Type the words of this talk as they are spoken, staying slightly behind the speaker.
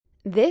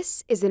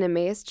This is an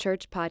Emmaus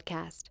Church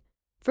podcast.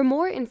 For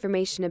more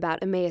information about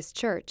Emmaus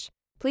Church,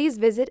 please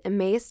visit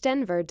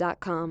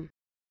emmausdenver.com.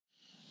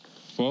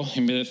 Well,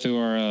 we made it through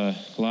our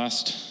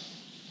last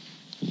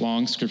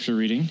long scripture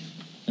reading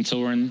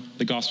until we're in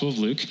the Gospel of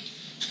Luke,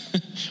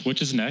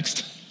 which is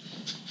next.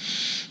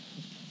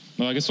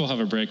 Well, I guess we'll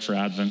have a break for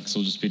Advent because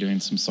we'll just be doing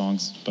some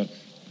songs.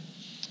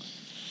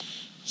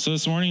 So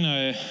this morning,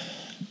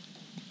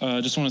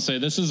 I just want to say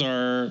this is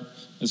our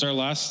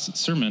last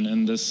sermon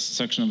in this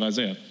section of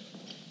Isaiah.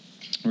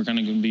 We're kind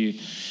of going to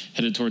be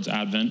headed towards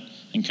Advent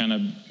and kind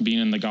of being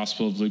in the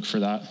Gospel of Luke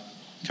for that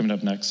coming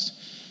up next.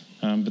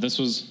 But this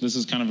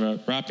is kind of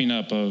a wrapping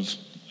up of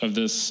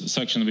this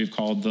section that we've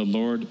called The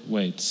Lord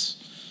Waits.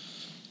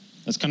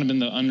 That's kind of been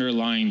the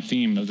underlying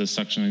theme of this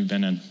section we've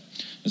been in.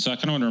 And so I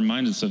kind of want to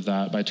remind us of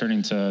that by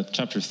turning to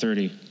chapter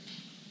 30.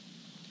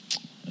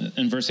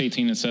 In verse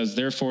 18 it says,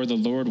 "Therefore the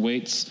Lord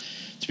waits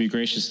to be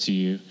gracious to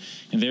you,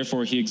 and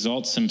therefore he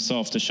exalts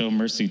himself to show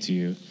mercy to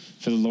you.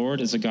 For the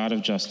Lord is a God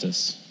of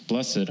justice.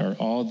 Blessed are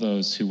all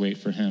those who wait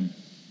for him."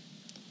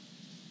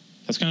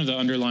 That's kind of the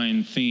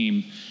underlying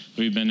theme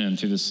that we've been in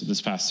through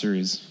this past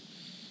series.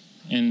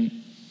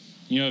 And,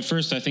 at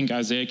first I think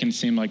Isaiah can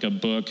seem like a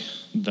book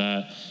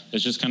that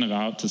is just kind of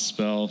out to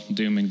spell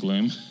doom and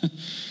gloom,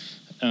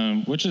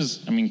 which is,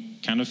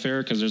 kind of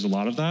fair because there's a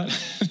lot of that.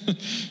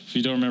 If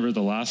you don't remember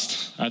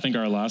I think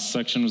our last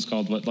section was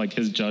called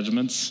his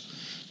judgments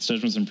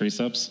and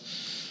precepts.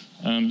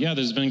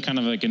 There's been kind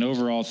of like an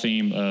overall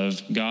theme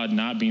of God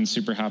not being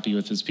super happy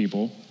with his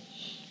people.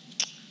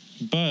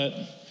 But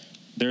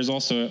there's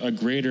also a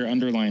greater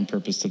underlying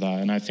purpose to that.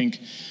 And I think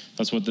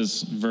that's what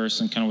this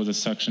verse and kind of what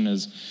this section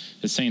is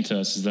saying to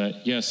us, is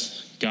that,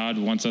 yes, God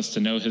wants us to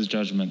know his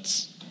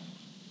judgments,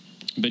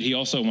 but he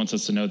also wants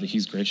us to know that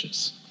he's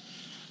gracious,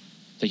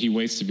 that he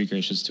waits to be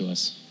gracious to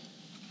us.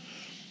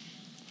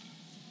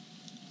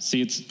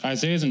 See, it's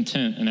Isaiah's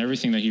intent in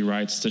everything that he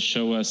writes to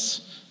show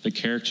us the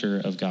character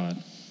of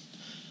God.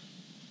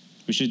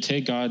 We should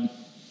take God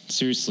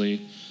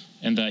seriously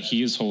and that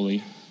he is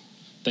holy,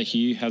 that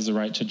he has the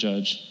right to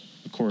judge,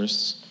 of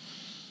course.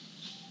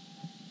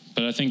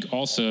 But I think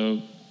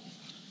also,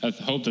 I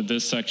hope that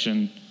this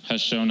section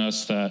has shown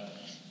us that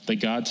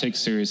God takes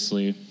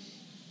seriously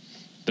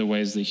the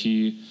ways that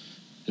he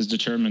is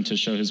determined to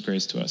show his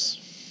grace to us.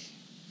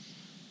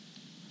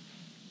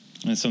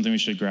 And it's something we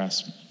should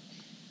grasp.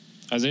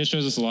 Isaiah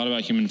shows us a lot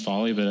about human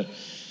folly, but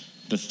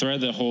the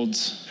thread that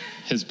holds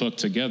his book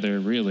together,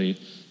 really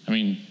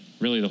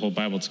the whole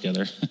Bible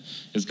together,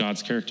 is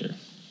God's character.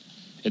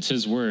 It's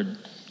his word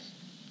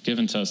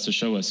given to us to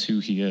show us who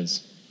he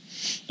is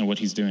and what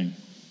he's doing.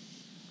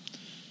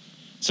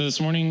 So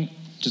this morning,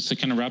 just to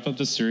kind of wrap up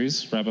this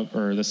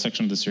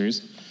section of the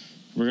series,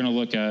 we're going to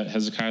look at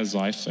Hezekiah's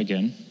life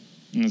again.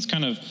 And it's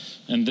kind of,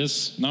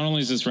 not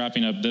only is this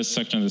wrapping up this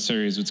section of the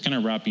series, it's kind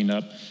of wrapping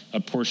up a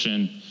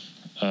portion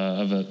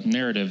of a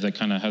narrative that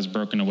kind of has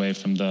broken away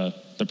from the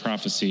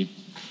prophecy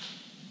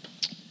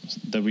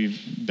that we've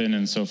been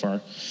in so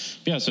far.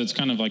 So it's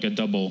kind of like getting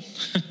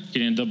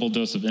a double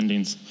dose of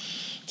endings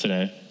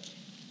today.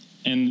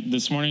 And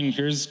this morning,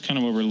 here's kind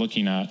of what we're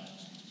looking at.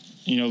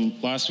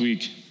 Last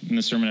week in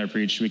the sermon I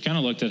preached, we kind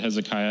of looked at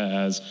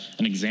Hezekiah as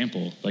an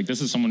example. Like,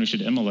 this is someone who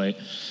should emulate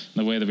in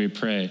the way that we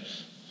pray.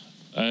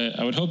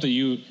 I would hope that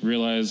you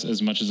realize,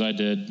 as much as I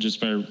did,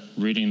 just by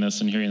reading this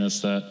and hearing this,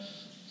 that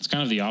it's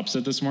kind of the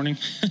opposite this morning.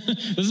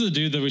 This is a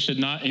dude that we should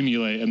not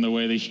emulate in the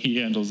way that he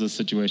handles this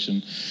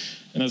situation.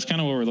 And that's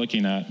kind of what we're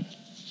looking at.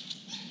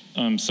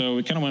 So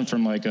we kind of went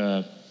from like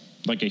a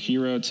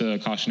hero to a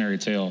cautionary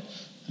tale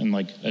in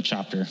like a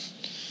chapter.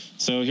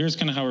 So here's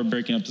kind of how we're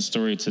breaking up the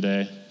story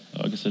today.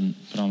 I guess I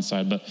didn't put it on the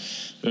side, but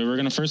we're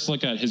going to first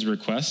look at his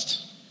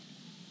request,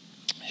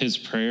 his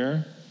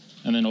prayer,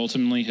 and then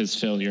ultimately his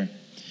failure.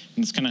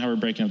 And that's kind of how we're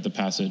breaking up the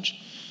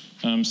passage.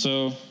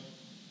 So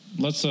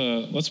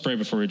let's pray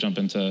before we jump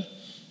into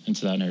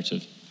that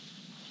narrative.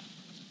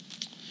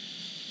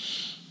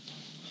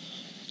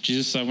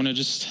 Jesus, I want to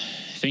just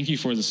thank you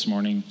for this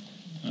morning.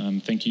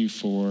 Thank you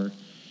for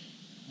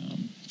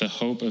the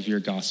hope of your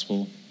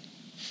gospel,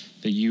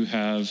 that you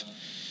have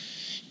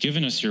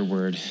given us your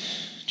word.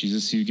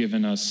 Jesus, you've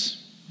given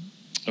us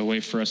a way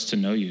for us to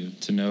know you,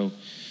 to know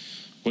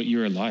what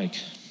you are like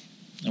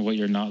and what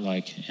you're not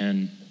like,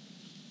 and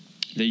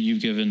that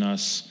you've given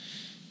us,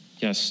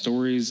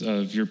 stories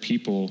of your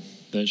people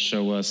that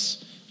show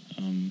us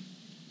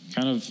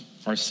kind of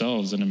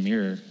ourselves in a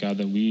mirror, God,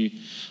 that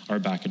we are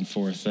back and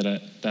forth,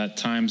 that at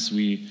times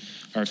we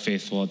are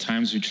faithful, at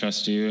times we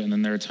trust you, and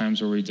then there are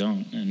times where we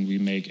don't, and we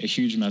make a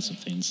huge mess of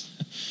things.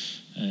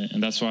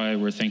 And that's why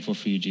we're thankful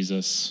for you,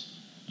 Jesus,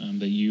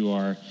 that you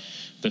are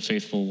the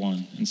faithful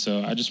one. And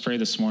so I just pray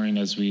this morning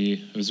as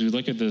we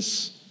look at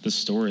this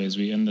story, as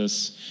we end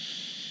this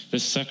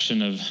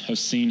section of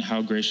seeing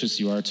how gracious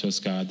you are to us,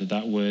 God,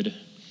 that would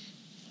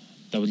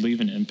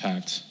leave an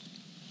impact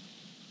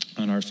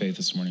on our faith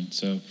this morning.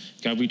 So,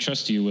 God, we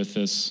trust you with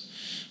this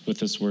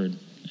word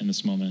in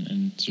this moment,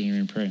 and so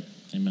you pray.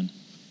 Amen.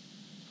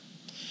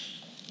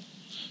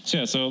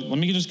 So let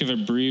me just give a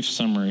brief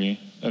summary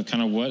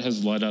kind of what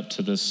has led up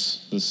to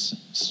this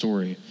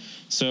story.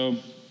 So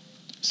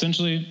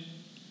essentially,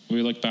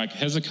 we look back,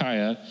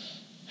 Hezekiah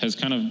has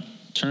kind of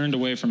turned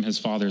away from his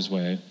father's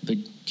way.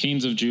 The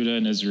kings of Judah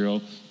and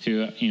Israel,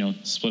 who,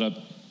 split up,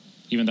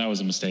 even that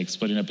was a mistake,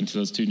 splitting up into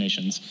those two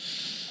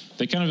nations.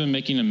 They kind of been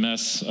making a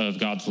mess of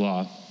God's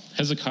law.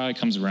 Hezekiah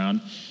comes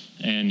around,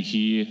 and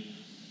he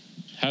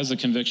has a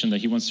conviction that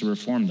he wants to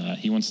reform that.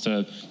 He wants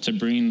to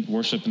bring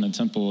worship in the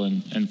temple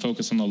and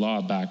focus on the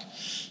law back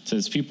to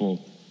his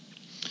people.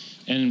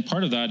 And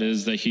part of that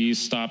is that he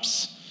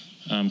stops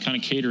kind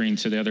of catering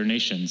to the other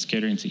nations,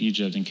 catering to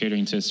Egypt and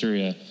catering to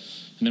Assyria.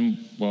 And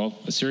then,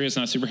 Assyria is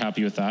not super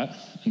happy with that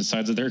and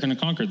decides that they're going to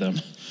conquer them.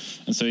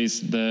 And so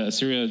the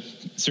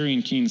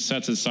Assyrian king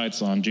sets his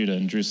sights on Judah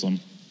and Jerusalem.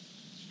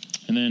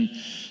 And then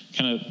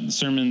kind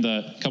of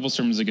a couple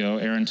sermons ago,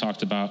 Aaron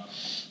talked about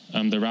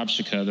the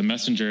Rabshakeh, the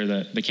messenger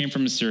that came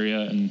from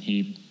Assyria, and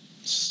he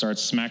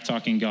starts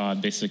smack-talking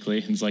God,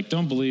 basically. He's like,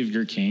 don't believe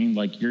your king.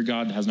 Like, your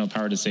God has no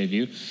power to save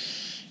you.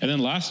 And then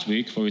last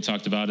week, what we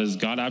talked about is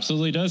God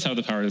absolutely does have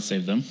the power to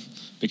save them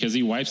because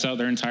he wipes out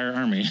their entire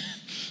army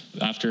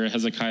after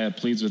Hezekiah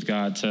pleads with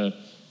God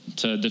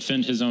to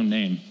defend his own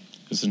name,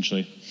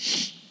 essentially.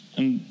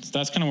 And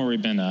that's kind of where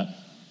we've been at.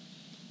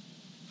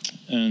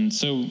 And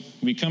so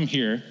we come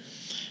here,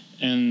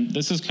 and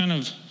this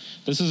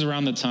is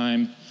around the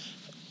time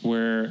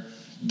where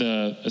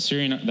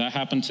that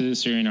happened to the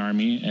Assyrian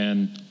army,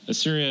 and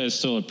Assyria is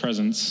still a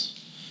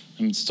presence.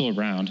 It's still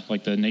around,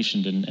 like the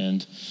nation didn't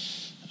end.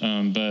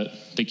 But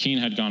the king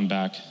had gone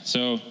back.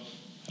 So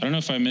I don't know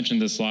if I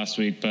mentioned this last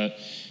week, but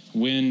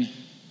when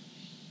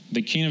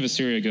the king of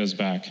Assyria goes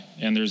back,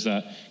 and there's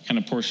that kind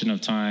of portion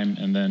of time,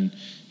 and then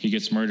he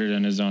gets murdered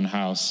in his own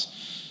house,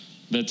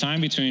 the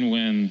time between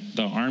when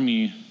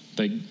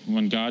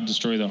when God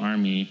destroyed the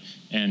army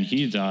and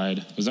he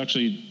died was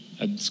actually,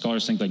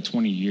 scholars think, like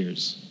 20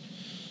 years.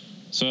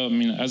 So,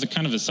 as a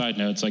kind of a side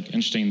note, it's like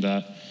interesting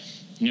that,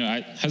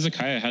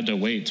 Hezekiah had to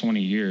wait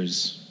 20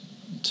 years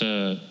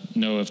to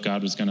know if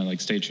God was going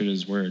to stay true to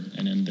his word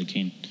and end the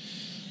king.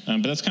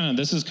 But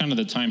this is kind of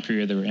the time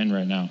period that we're in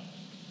right now.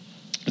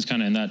 It's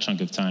kind of in that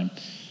chunk of time.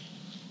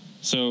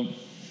 So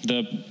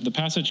the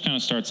passage kind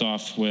of starts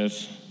off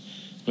with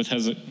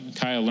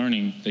Hezekiah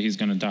learning that he's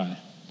going to die.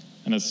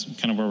 And that's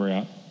kind of where we're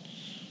at.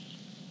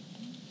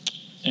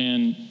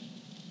 And,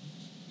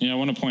 I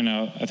want to point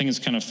out, I think it's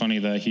kind of funny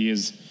that he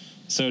is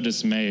so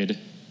dismayed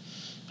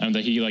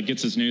that he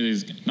gets this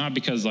news, not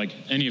because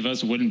any of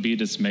us wouldn't be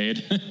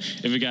dismayed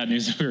if we got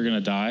news that we were going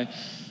to die,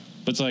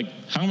 but it's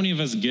how many of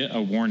us get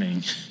a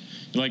warning?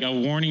 A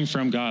warning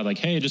from God,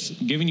 hey,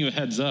 just giving you a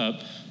heads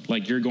up,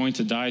 you're going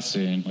to die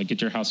soon, get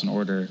your house in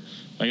order.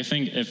 I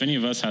think if any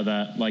of us had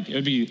that, it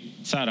would be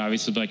sad,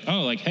 obviously, but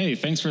hey,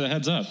 thanks for the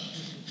heads up.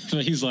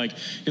 But he's like,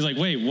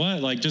 wait,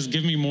 what? Just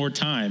give me more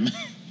time.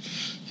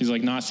 He's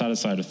not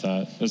satisfied with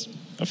that.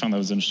 I found that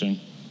was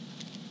interesting.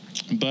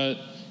 But,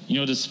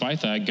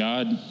 despite that,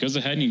 God goes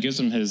ahead and he gives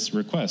him his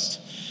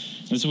request.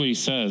 This is what he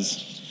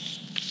says.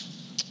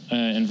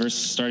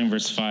 Starting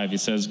verse 5, he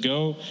says,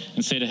 "Go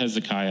and say to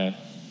Hezekiah,"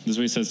 this is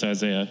what he says to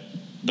Isaiah,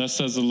 "Thus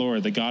says the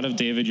Lord, the God of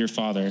David your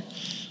father,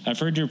 I've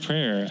heard your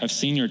prayer, I've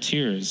seen your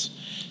tears.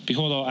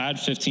 Behold, I'll add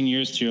 15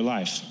 years to your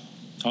life.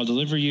 I'll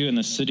deliver you and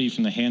the city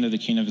from the hand of the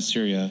king of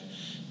Assyria,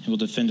 and will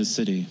defend his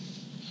city."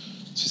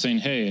 So saying,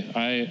 hey,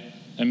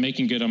 I am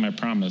making good on my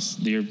promise.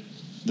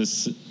 The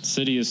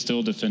city is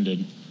still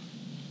defended.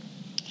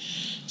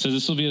 So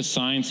this will be a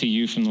sign to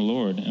you from the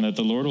Lord, and that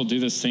the Lord will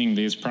do this thing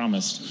that he has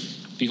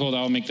promised. Behold,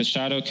 I will make the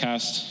shadow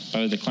cast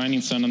by the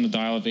declining sun on the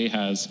dial of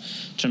Ahaz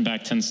turn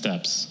back 10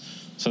 steps.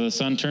 So the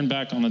sun turned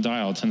back on the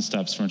dial 10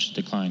 steps from which it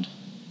declined.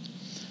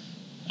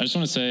 I just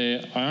want to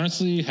say, I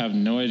honestly have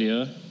no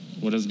idea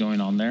what is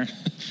going on there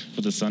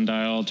with the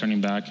sundial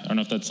turning back. I don't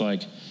know if that's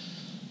kind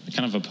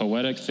of a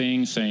poetic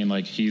thing, saying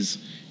he's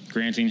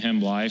granting him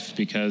life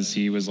because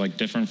he was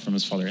different from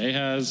his father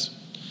Ahaz,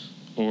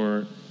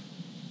 or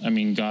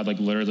God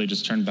literally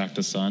just turned back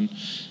the sun.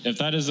 If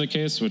that is the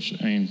case, which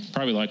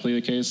probably likely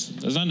the case,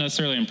 it's not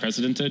necessarily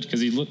unprecedented, because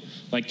he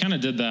kind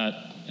of did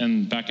that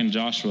back in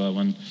Joshua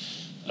when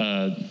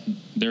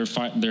they're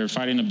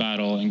fighting a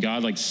battle and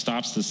God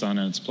stops the sun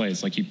in its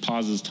place. He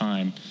pauses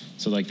time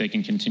so they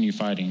can continue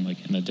fighting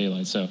in the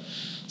daylight. So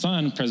it's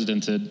not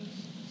unprecedented,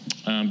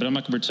 but I'm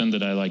not gonna pretend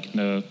that I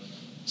know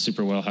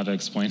super well how to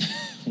explain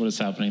what is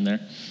happening there.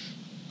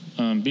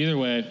 But either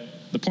way,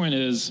 the point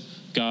is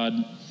God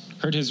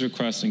heard his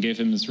request and gave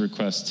him his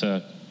request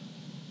to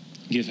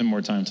give him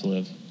more time to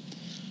live.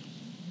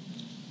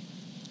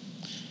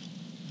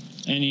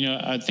 And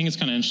I think it's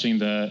kind of interesting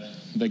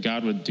that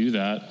God would do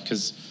that,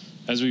 because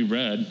as we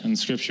read in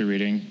scripture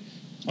reading,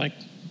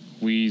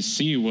 we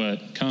see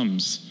what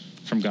comes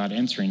from God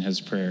answering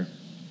his prayer.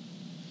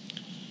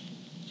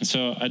 And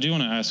so I do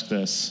want to ask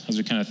this as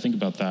we kind of think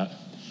about that.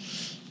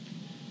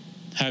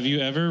 Have you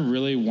ever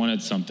really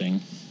wanted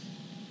something?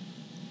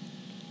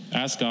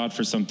 Ask God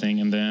for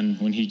something, and then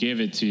when he gave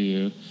it to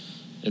you,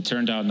 it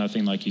turned out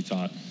nothing like you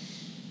thought.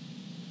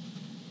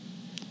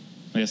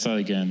 I saw it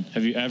again.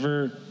 Have you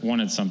ever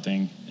wanted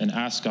something and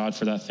asked God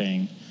for that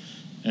thing,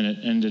 and it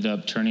ended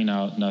up turning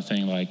out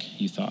nothing like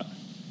you thought?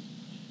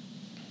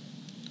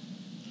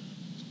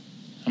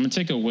 I'm going to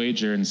take a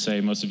wager and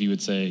say most of you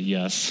would say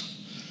yes.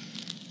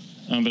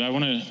 But I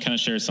want to kind of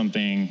share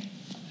something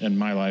in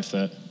my life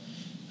that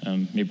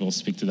maybe we'll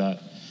speak to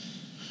that.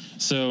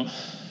 So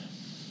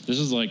this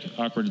is like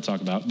awkward to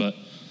talk about, but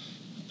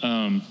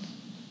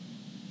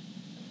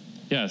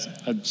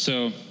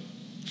so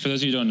for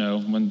those of you who don't know,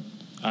 when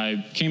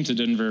I came to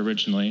Denver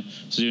originally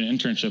to do an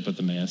internship with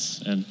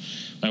Emmaus, and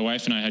my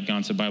wife and I had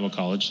gone to Bible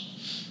college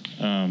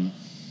to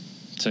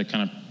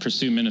kind of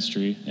pursue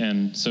ministry.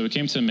 And so we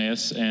came to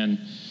Emmaus, and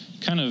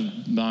kind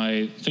of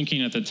my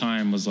thinking at the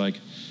time was like,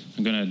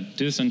 I'm going to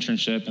do this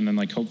internship, and then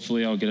like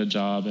hopefully I'll get a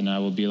job and I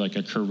will be like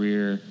a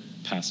career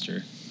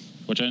pastor,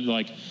 which I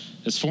like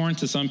is foreign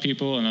to some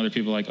people, and other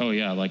people like, oh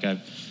yeah, like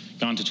I've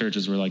gone to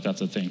churches where like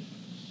that's a thing.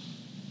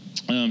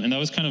 And that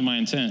was kind of my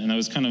intent, and that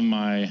was kind of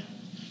my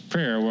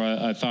prayer, where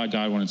I thought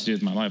God wanted to do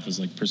with my life was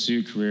like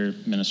pursue career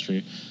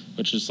ministry,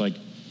 which is like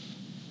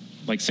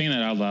saying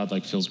that out loud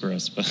like feels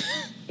gross, but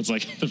it's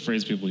like the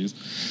phrase people use.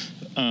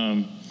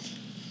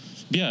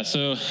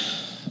 So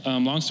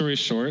long story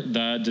short,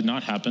 that did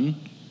not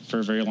happen for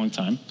a very long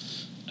time.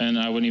 And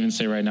I wouldn't even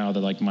say right now that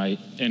like my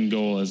end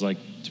goal is like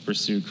to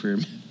pursue career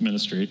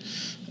ministry.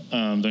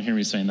 Don't hear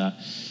me saying that.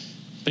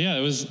 But yeah,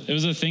 it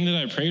was a thing that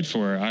I prayed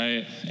for.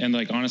 And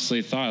like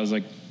honestly thought, I was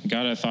like,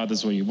 God, I thought this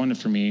is what you wanted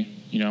for me.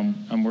 You know,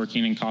 I'm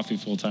working in coffee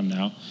full time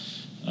now.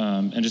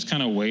 And just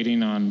kind of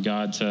waiting on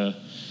God to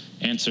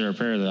answer a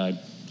prayer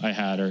that I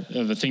had, or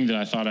the thing that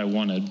I thought I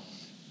wanted.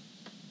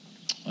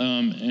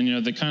 And you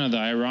know, the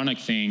ironic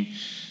thing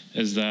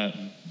is that,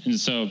 and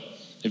so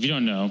if you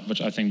don't know,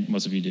 which I think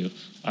most of you do,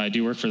 I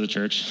do work for the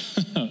church.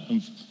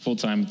 I'm full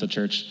time at the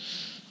church.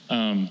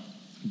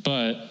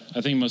 But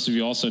I think most of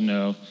you also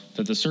know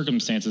that the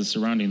circumstances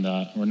surrounding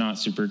that were not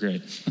super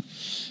great.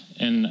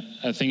 And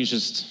I think it's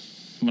just,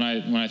 when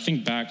I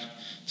think back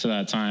to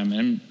that time,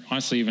 and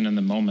honestly even in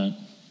the moment,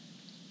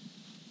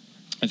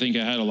 I think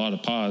I had a lot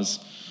of pause.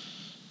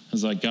 I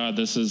was like, God,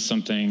 this is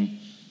something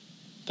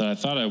that I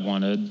thought I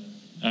wanted.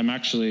 I'm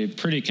actually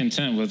pretty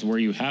content with where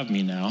you have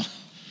me now.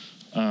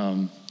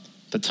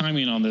 The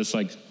timing on this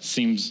like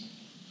seems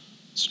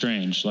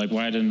strange. Like,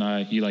 why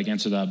didn't you like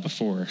answer that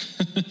before?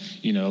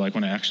 You know, like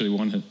when I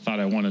actually thought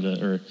I wanted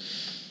it.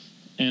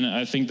 And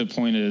I think the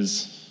point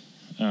is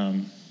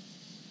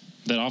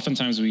that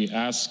oftentimes we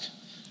ask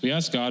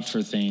God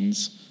for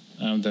things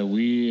that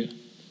we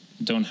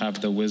don't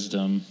have the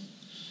wisdom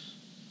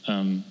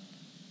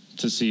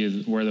to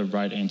see where the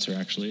right answer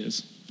actually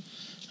is.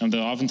 That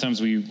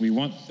oftentimes we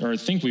want or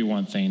think we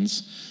want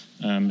things,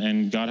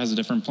 and God has a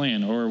different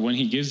plan. Or when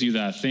he gives you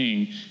that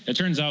thing, it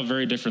turns out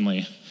very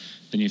differently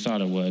than you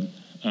thought it would.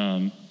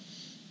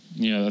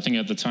 You know, I think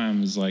at the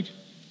time is like,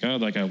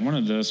 God, like I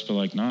wanted this, but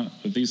like not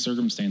with these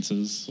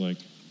circumstances. Like,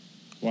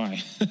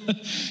 why?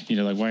 You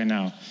know, like why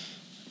now?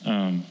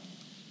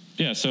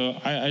 So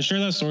I share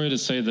that story to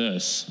say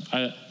this.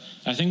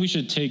 I think we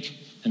should take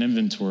an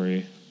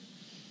inventory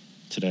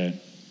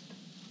today.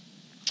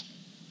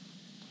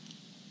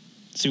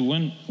 See,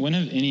 when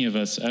have any of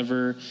us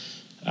ever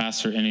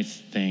asked for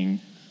anything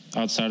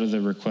outside of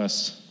the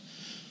request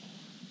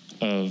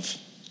of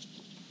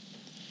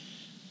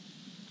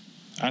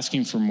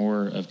asking for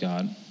more of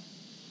God?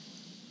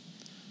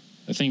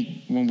 I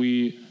think when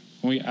we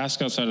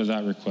ask outside of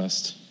that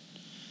request,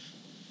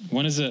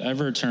 when has it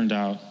ever turned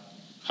out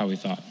how we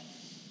thought?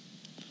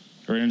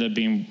 Or ended up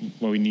being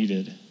what we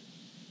needed?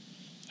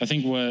 I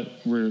think what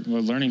we're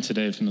learning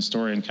today from the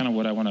story, and kind of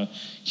what I want to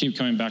keep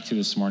coming back to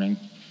this morning,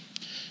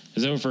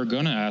 is that if we're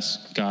going to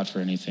ask God for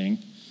anything,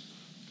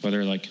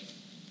 whether like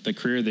the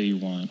career that you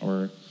want,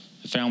 or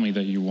the family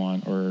that you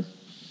want, or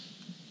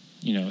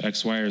you know,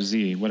 X, Y, or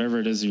Z, whatever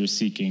it is that you're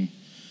seeking,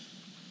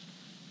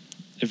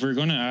 if we're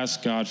going to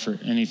ask God for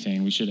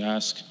anything, we should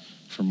ask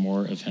for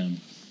more of him.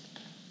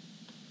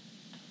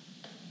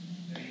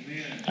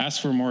 Amen.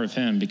 Ask for more of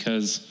him,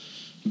 because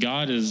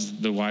God is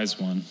the wise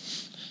one.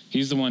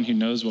 He's the one who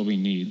knows what we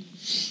need.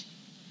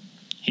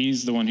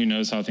 He's the one who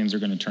knows how things are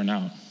going to turn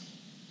out.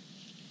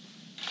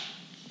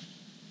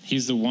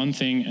 He's the one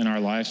thing in our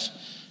life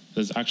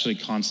that's actually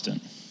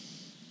constant.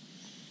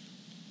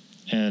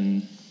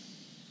 And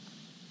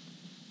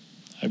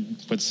I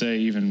would say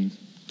even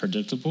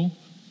predictable.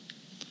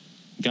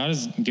 God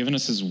has given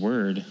us his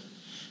word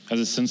as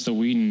a sense that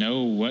we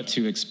know what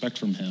to expect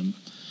from him.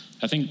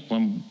 I think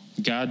when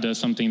God does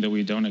something that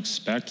we don't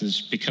expect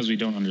is because we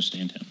don't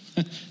understand him.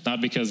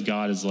 Not because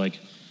God is like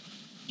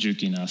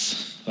juking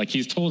us. Like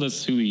he's told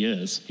us who he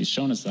is. He's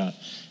shown us that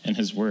in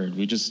his word.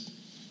 We just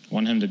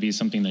want him to be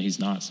something that he's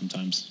not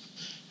sometimes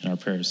in our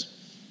prayers.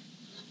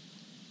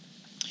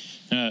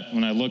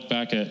 When I look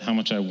back at how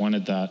much I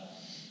wanted that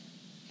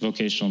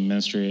vocational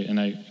ministry and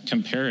I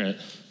compare it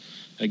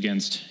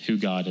against who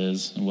God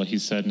is and what he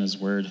said in his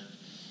word,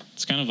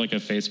 it's kind of like a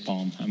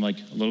facepalm. I'm like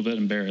a little bit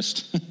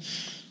embarrassed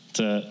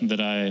that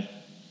I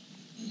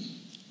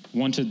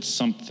wanted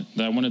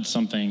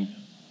something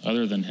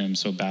other than him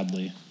so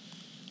badly.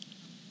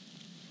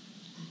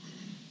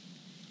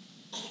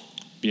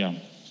 Yeah.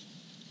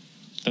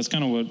 That's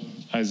kind of what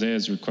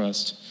Isaiah's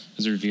request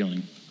is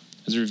revealing.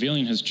 Is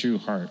revealing his true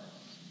heart.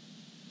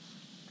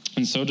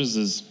 And so does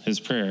his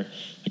prayer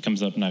that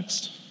comes up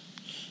next.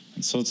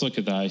 And so let's look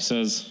at that. He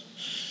says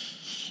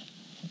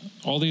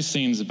all these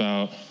things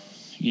about,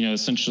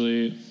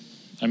 essentially,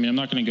 I'm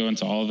not going to go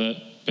into all of it,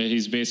 but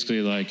he's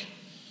basically like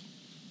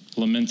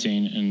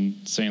lamenting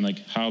and saying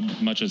like how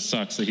much it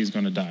sucks that he's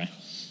going to die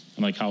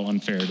and like how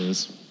unfair it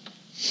is.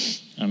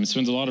 He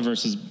spends a lot of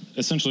verses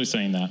essentially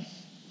saying that.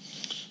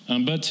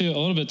 But a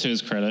little bit to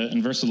his credit,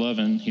 in verse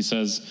 11, he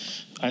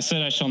says, I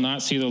said I shall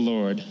not see the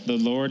Lord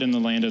in the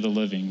land of the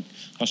living.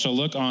 I shall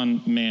look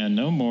on man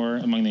no more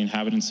among the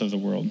inhabitants of the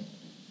world.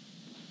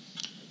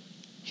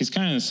 He's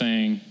kind of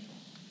saying,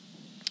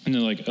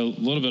 like a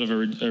little bit of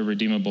a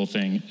redeemable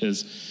thing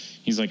is,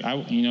 he's like, I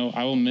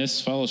will miss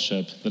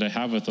fellowship that I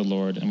have with the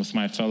Lord and with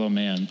my fellow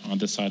man on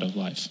this side of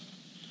life.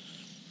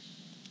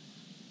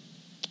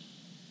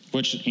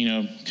 Which,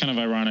 kind of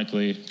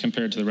ironically,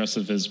 compared to the rest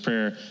of his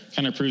prayer,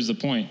 kind of proves the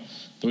point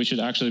that we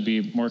should actually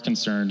be more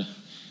concerned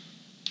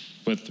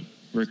with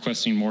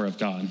requesting more of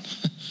God.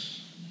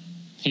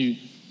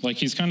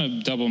 He's kind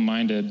of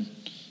double-minded,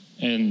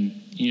 and,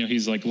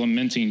 he's like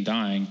lamenting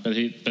dying,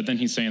 but then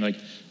he's saying like,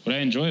 what I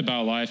enjoy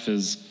about life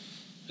is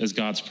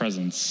God's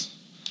presence.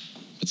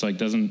 It's like,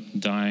 doesn't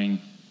dying,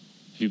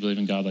 if you believe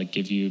in God, like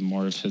give you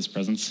more of his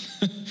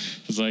presence?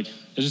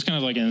 It's just kind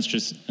of like an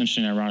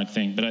interesting, ironic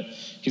thing. But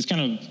he's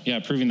kind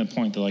of, proving the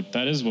point that like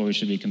that is what we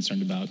should be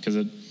concerned about, because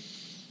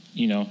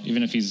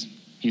even if he's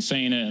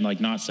saying it and like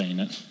not saying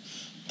it,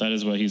 that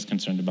is what he's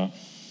concerned about.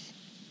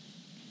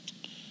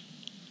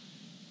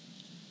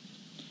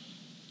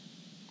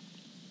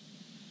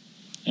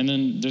 And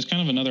then there's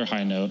kind of another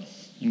high note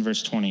in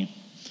verse 20.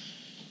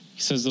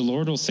 He says, the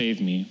Lord will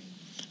save me,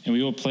 and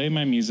we will play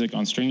my music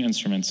on string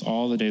instruments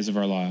all the days of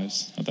our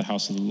lives at the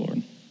house of the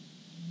Lord.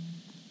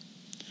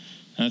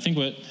 And I think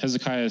what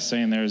Hezekiah is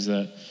saying there is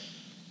that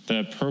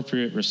the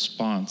appropriate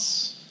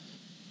response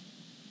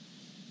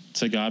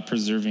to God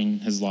preserving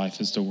his life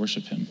is to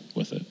worship him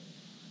with it.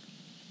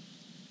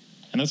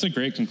 And that's a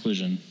great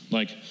conclusion.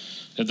 Like,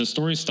 if the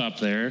story stopped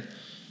there,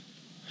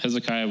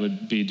 Hezekiah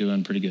would be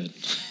doing pretty good.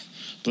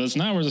 But that's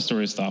not where the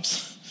story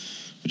stops,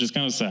 which is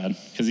kind of sad,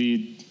 because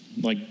he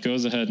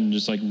goes ahead and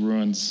just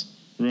ruins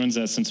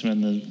that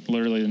sentiment in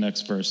literally the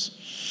next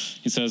verse.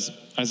 He says,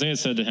 Isaiah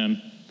said to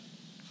him,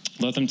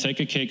 let them take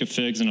a cake of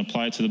figs and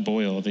apply it to the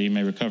boil that you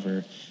may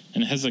recover.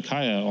 And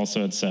Hezekiah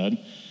also had said,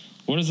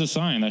 what is the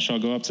sign that shall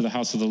go up to the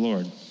house of the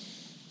Lord?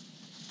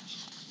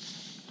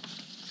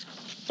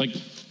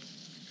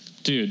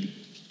 Dude,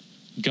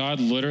 God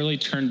literally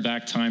turned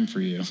back time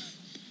for you.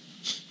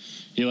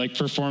 He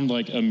performed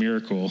a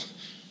miracle.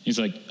 He's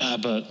like,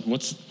 but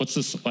what's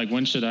this,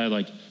 when should I,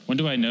 when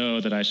do I know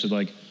that I should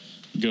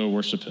go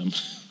worship him?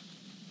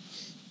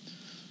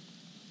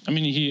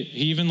 He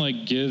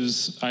even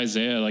gives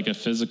Isaiah a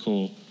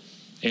physical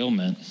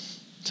ailment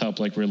to help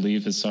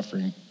relieve his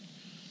suffering,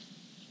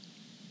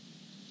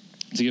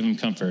 to give him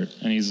comfort.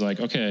 And he's like,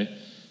 okay,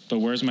 but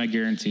where's my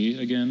guarantee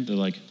again that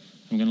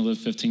I'm going to live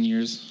 15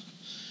 years?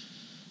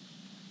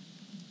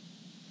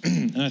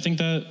 And I think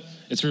that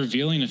it's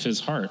revealing of his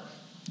heart.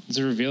 It's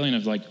a revealing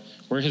of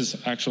where his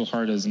actual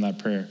heart is in that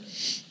prayer.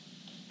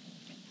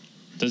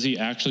 Does he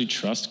actually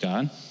trust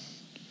God?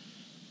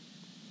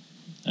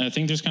 And I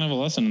think there's kind of a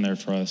lesson in there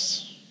for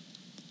us.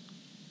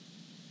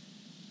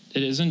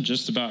 It isn't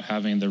just about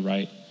having the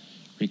right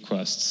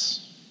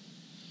requests.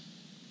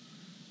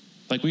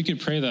 We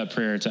could pray that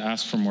prayer to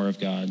ask for more of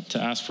God,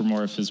 to ask for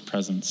more of his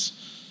presence,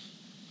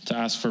 to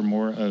ask for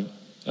more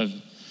of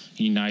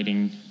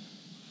uniting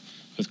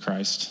with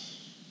Christ.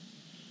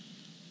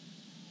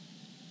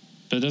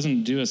 But it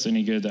doesn't do us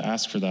any good to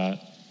ask for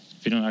that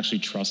if we don't actually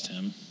trust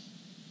him.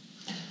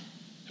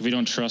 If we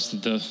don't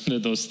trust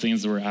that those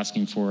things that we're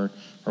asking for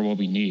are what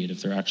we need,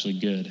 if they're actually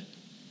good.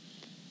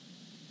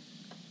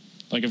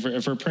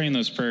 If we're praying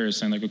those prayers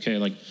saying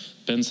okay,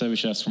 Ben said we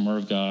should ask for more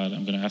of God,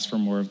 I'm going to ask for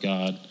more of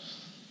God,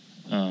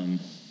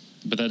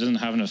 but that doesn't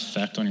have an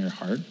effect on your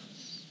heart,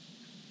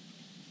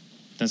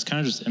 that's kind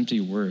of just empty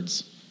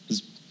words.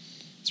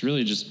 It's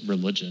really just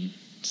religion.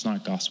 It's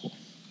not gospel.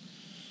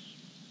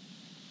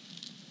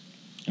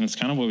 And it's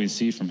kind of what we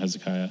see from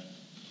Hezekiah.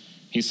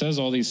 He says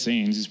all these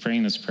things. He's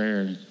praying this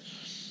prayer,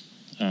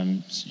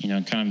 kind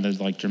of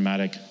the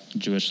dramatic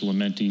Jewish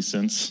lamenty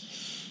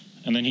sense.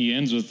 And then he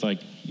ends with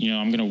I'm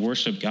going to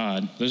worship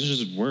God. Those are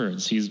just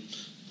words.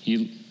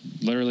 He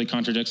literally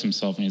contradicts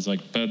himself, and he's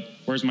like, but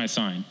where's my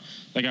sign?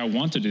 I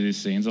want to do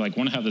these things. I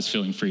want to have this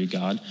feeling for you,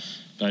 God,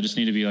 but I just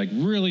need to be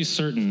really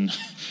certain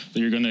that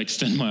you're going to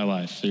extend my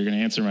life, that you're going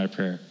to answer my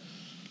prayer.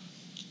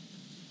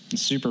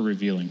 It's super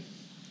revealing.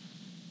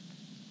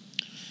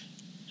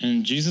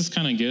 And Jesus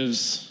kind of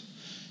gives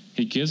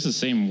the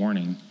same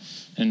warning.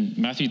 In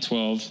Matthew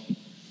 12,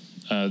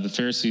 the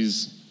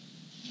Pharisees,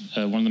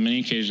 one of the many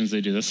occasions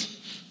they do this,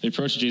 they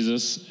approach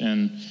Jesus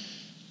and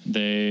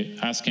they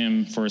ask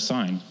him for a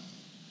sign.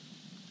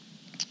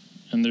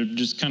 And they're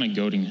just kind of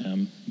goading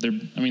him. They're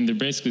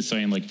basically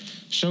saying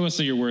show us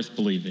that you're worth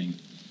believing.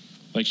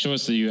 Like, show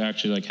us that you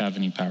actually like have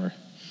any power.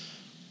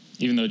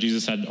 Even though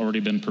Jesus had already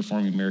been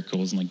performing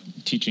miracles and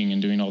like teaching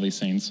and doing all these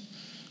things.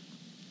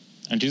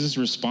 And Jesus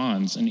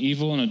responds, an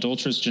evil and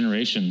adulterous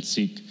generation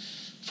seek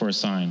for a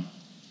sign,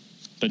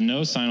 but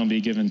no sign will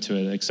be given to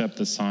it except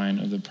the sign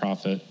of the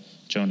prophet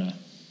Jonah.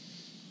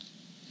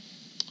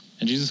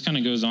 And Jesus kind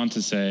of goes on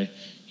to say,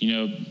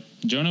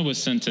 Jonah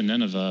was sent to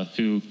Nineveh,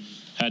 who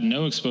had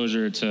no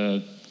exposure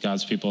to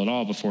God's people at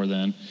all before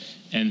then,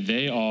 and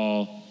they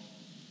all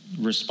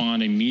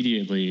respond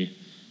immediately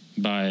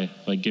by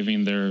like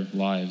giving their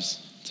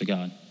lives to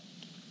God,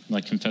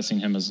 like confessing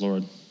him as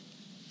Lord.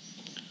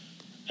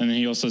 And then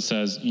he also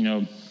says,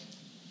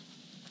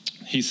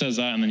 he says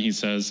that, and then he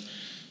says,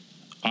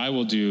 I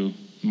will do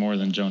more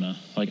than Jonah.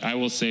 Like, I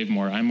will save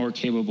more. I'm more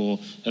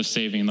capable of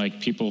saving like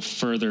people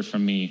further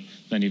from me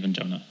than even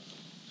Jonah.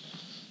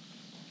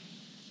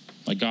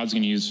 Like, God's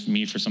going to use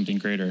me for something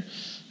greater.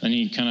 And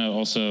he kind of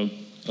also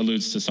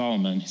alludes to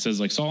Solomon. He says,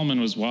 like, Solomon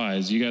was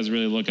wise. You guys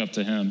really look up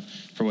to him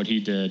for what he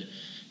did.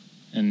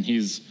 And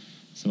he's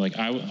so like,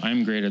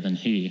 I'm greater than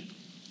he.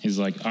 He's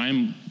like,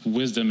 I'm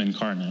wisdom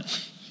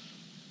incarnate.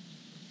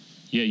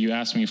 Yeah, you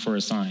asked me for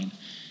a sign.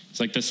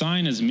 It's like, the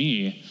sign is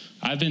me.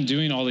 I've been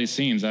doing all these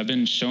things. I've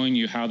been showing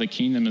you how the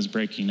kingdom is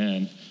breaking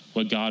in,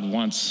 what God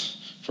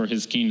wants for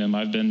his kingdom.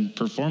 I've been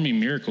performing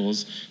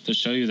miracles to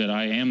show you that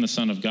I am the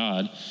Son of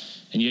God,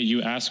 and yet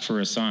you ask for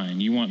a sign.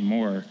 You want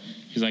more.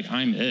 He's like,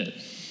 I'm it.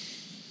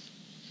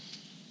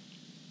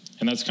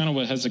 And that's kind of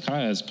what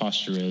Hezekiah's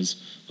posture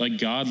is. Like,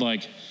 God,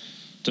 like,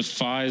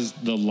 defies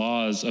the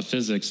laws of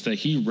physics that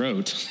he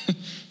wrote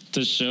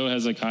to show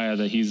Hezekiah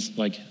that he's,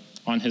 like,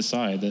 on his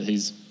side, that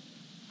he's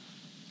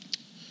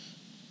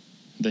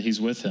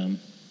with him.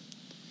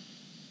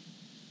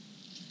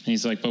 And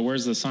he's like, but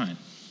where's the sign?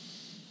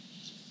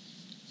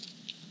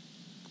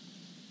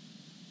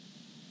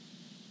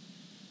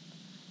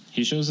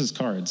 He shows his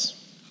cards.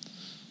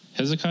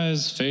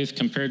 Hezekiah's faith,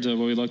 compared to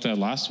what we looked at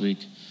last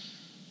week,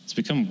 it's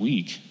become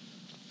weak.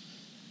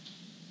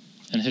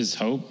 And his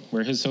hope,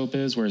 where his hope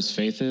is, where his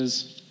faith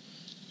is,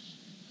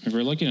 if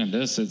we're looking at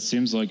this, it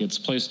seems like it's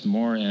placed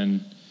more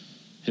in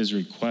his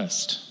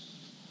request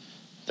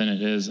than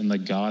it is in the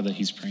God that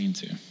he's praying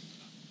to.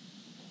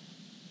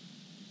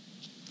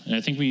 And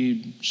I think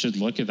we should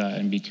look at that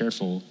and be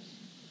careful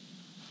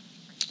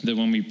that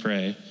when we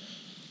pray,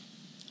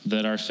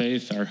 that our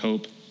faith, our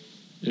hope,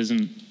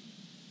 isn't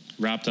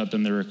wrapped up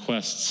in the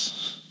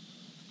requests,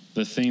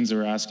 the things that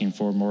we're asking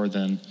for, more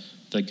than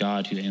the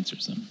God who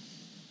answers them.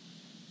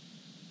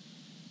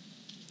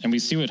 And we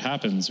see what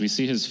happens. We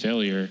see his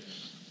failure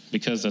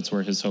because that's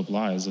where his hope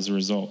lies as a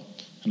result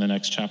in the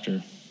next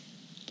chapter.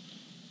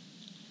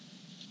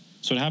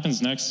 So what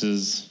happens next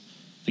is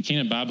the king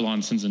of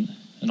Babylon sends an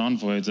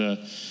envoy to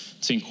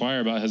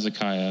inquire about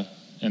Hezekiah,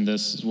 and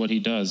this is what he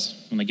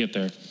does when they get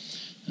there.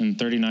 In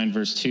 39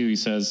 verse 2, he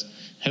says,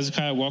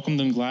 Hezekiah welcomed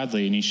them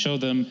gladly, and he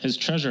showed them his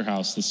treasure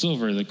house, the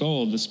silver, the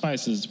gold, the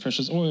spices, the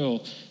precious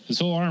oil, his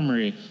whole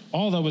armory,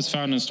 all that was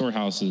found in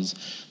storehouses.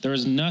 There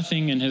was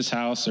nothing in his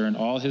house or in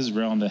all his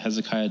realm that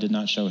Hezekiah did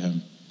not show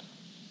him.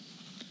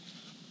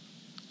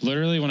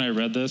 Literally, when I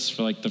read this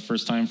for like the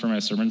first time for my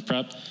sermon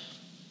prep,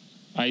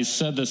 I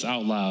said this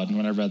out loud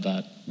when I read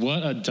that.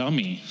 What a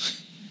dummy.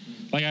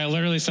 Like, I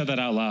literally said that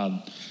out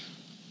loud.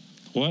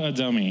 What a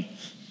dummy.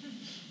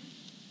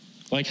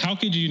 Like, how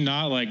could you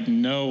not, like,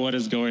 know what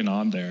is going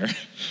on there?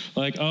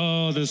 Like,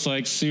 oh, this,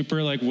 like,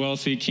 super, like,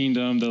 wealthy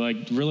kingdom that, like,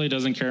 really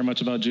doesn't care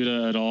much about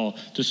Judah at all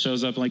just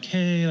shows up like,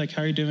 hey, like,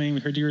 how are you doing? We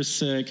heard you were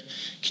sick.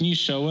 Can you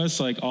show us,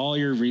 like, all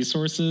your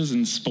resources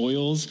and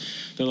spoils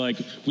that, like,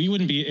 we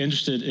wouldn't be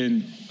interested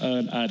in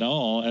at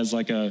all as,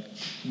 like, a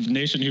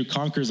nation who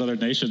conquers other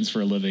nations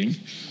for a living?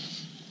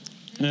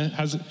 And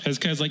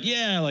Hezekiah's like,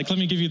 yeah, like, let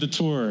me give you the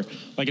tour,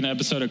 like an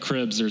episode of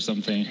Cribs or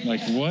something.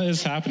 Like, what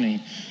is happening?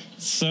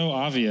 So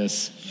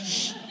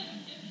obvious.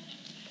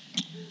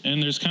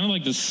 And there's kind of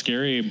like this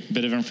scary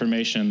bit of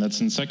information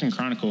that's in 2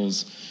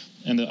 Chronicles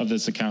of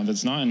this account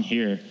that's not in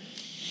here.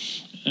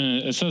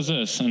 It says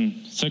this,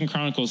 in 2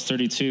 Chronicles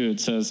 32, it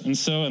says, and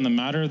so in the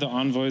matter of the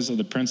envoys of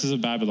the princes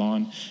of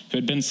Babylon, who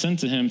had been sent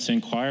to him to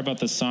inquire about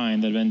the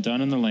sign that had been done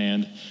in the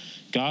land,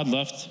 God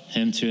left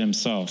him to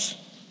himself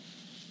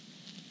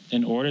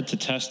in order to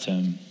test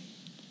him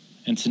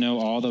and to know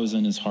all that was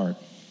in his heart.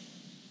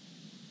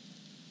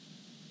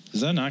 Is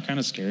that not kind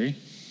of scary?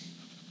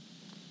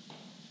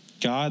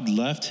 God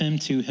left him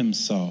to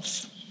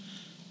himself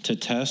to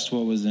test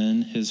what was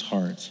in his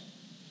heart.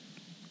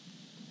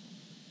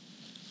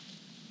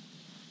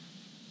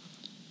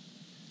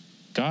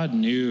 God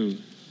knew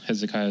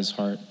Hezekiah's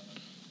heart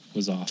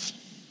was off.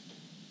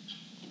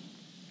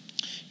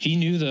 He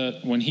knew that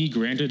when he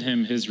granted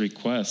him his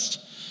request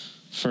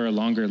for a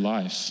longer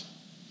life,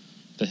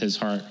 that his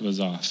heart was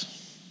off.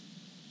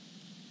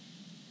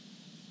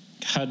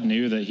 God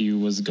knew that he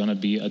was going to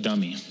be a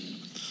dummy.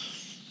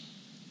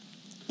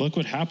 Look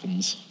what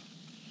happens.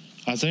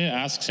 Isaiah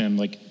asks him,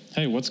 like,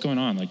 hey, what's going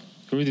on? Like,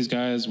 who are these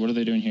guys? What are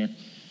they doing here?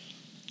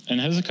 And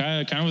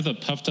Hezekiah, kind of with a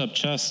puffed up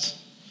chest,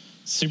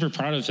 super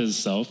proud of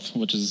himself,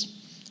 which is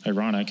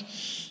ironic,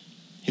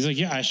 He's like,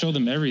 yeah, I show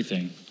them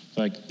everything.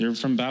 Like, they're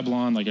from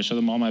Babylon. Like, I show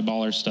them all my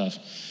baller stuff.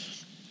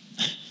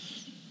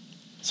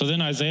 So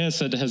then Isaiah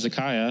said to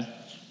Hezekiah,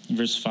 in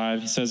verse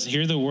 5, he says,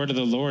 hear the word of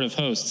the Lord of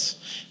hosts.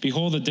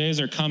 Behold, the days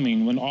are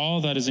coming when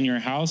all that is in your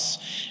house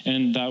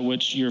and that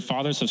which your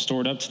fathers have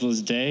stored up to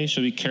this day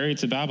shall be carried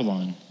to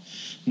Babylon.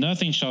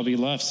 Nothing shall be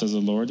left, says the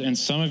Lord, and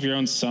some of your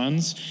own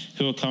sons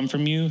who will come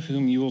from you,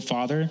 whom you will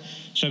father,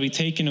 shall be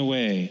taken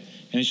away,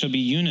 and they shall be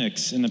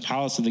eunuchs in the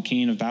palace of the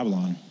king of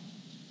Babylon.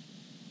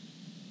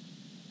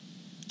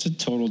 It's a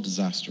total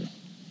disaster.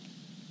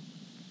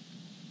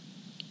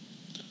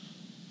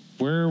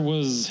 Where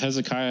was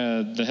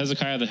Hezekiah, the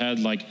Hezekiah that had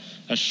like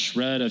a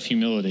shred of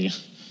humility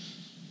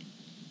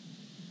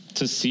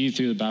to see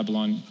through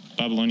the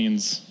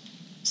Babylonians'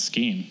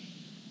 scheme?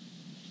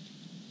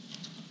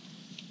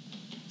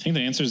 I think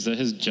the answer is that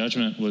his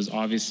judgment was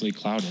obviously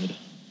clouded.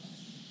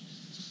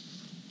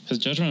 His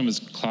judgment was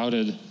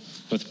clouded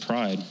with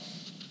pride.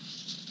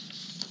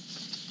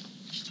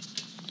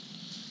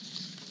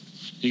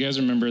 You guys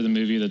remember the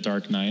movie The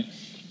Dark Knight?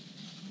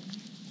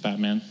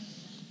 Batman.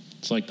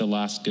 It's like the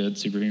last good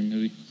superhero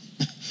movie.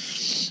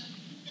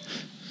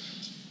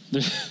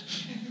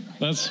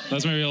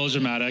 That's maybe a little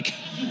dramatic.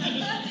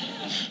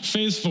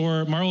 Phase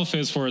 4, Marvel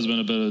Phase 4 has been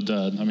a bit of a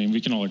dud. I mean, we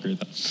can all agree with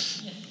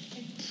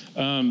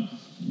that.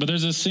 But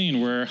there's this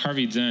scene where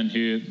Harvey Dent,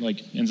 who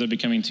like ends up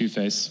becoming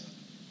Two-Face,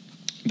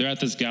 they're at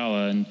this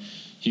gala and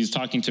he's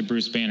talking to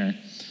Bruce Banner.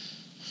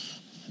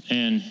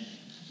 And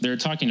they're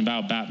talking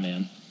about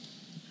Batman.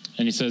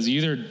 And he says,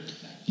 you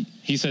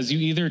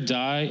either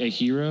die a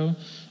hero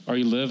or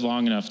you live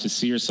long enough to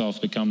see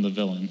yourself become the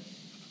villain.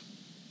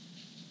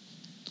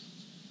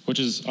 Which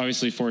is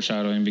obviously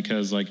foreshadowing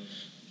because like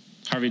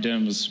Harvey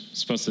Dent was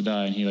supposed to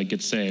die and he like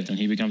gets saved and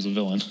he becomes a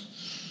villain.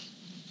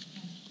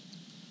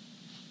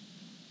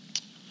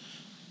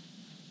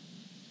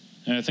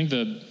 And I think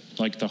that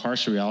like the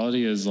harsh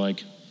reality is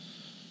like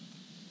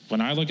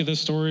when I look at this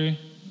story,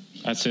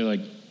 I'd say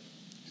like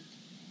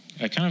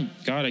I kind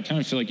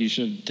of feel like you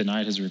should have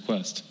denied his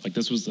request. Like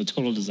this was a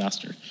total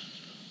disaster.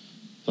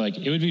 Like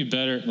it would be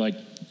better, like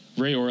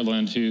Ray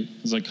Ortland, who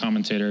is like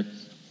commentator,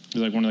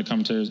 who's like one of the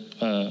commentators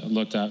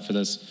looked at for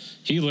this.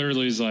 He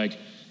literally is like,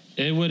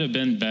 it would have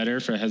been better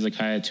for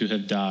Hezekiah to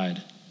have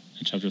died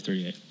in chapter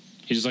 38.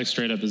 He just like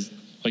straight up is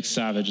like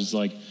savage. It's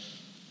like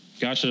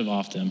God should have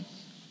offed him.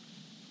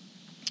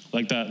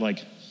 Like that,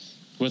 like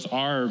with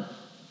our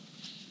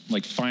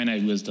like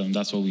finite wisdom,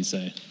 that's what we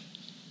say.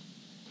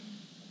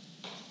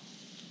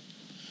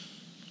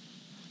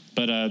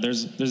 But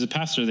there's a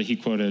pastor that he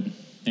quoted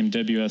named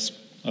W.S.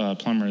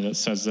 Plummer that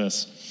says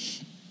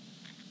this: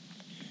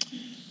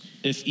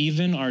 if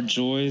even our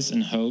joys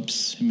and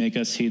hopes make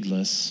us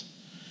heedless,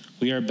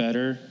 we are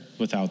better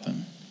without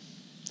them.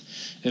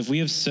 If we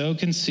have so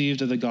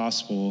conceived of the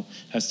gospel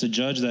as to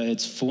judge that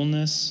its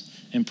fullness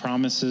and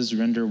promises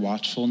render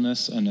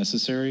watchfulness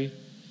unnecessary,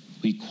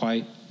 we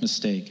quite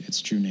mistake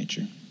its true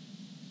nature.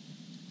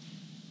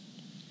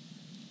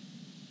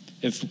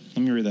 Let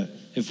me read that.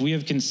 If we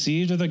have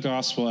conceived of the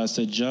gospel as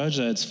to judge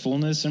that its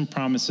fullness and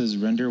promises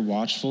render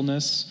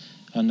watchfulness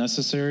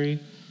unnecessary,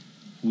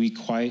 we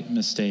quite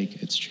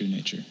mistake its true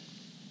nature.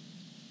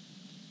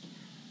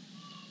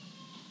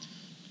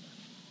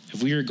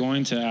 If we are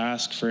going to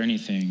ask for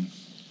anything,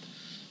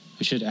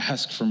 we should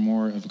ask for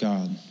more of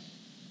God.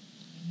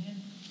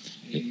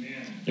 Amen.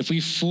 If we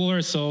fool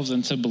ourselves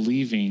into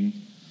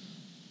believing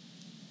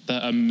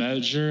that a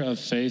measure of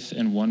faith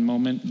in one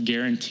moment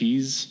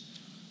guarantees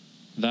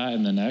that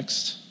in the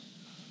next,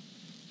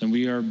 then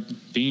we are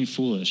being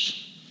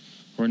foolish.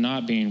 We're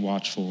not being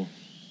watchful.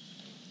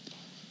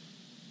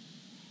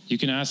 You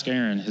can ask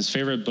Aaron. His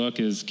favorite book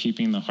is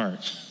Keeping the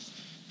Heart.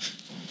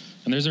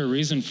 And there's a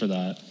reason for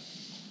that.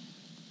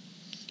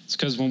 It's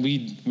because when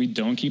we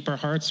don't keep our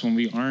hearts, when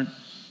we aren't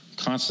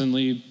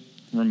constantly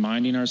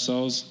reminding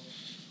ourselves,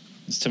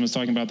 as Tim was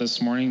talking about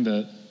this morning,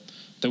 that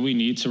we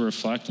need to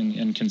reflect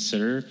and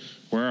consider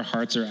where our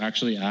hearts are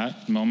actually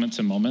at moment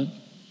to moment,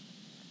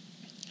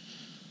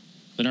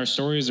 then our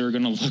stories are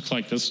going to look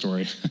like this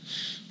story.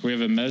 We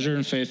have a measure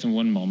in faith in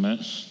one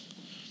moment,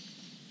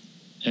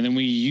 and then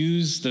we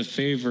use the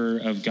favor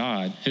of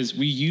God.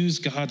 We use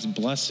God's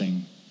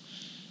blessing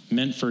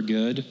meant for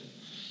good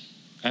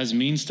as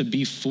means to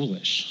be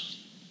foolish.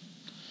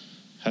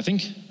 I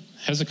think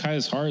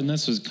Hezekiah's heart in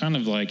this was kind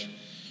of like,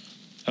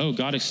 oh,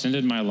 God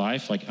extended my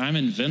life. Like, I'm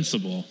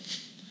invincible.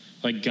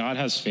 Like, God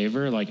has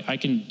favor. Like, I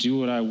can do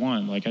what I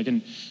want. Like, I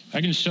can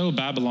show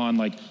Babylon,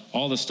 like,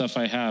 all the stuff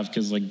I have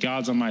because, like,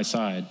 God's on my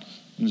side.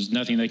 And there's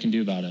nothing they can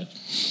do about it.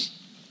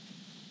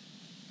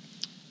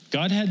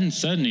 God hadn't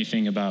said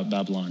anything about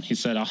Babylon. He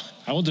said,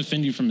 I will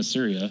defend you from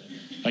Assyria.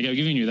 Like, I've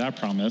given you that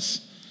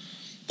promise.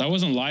 That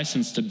wasn't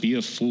licensed to be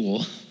a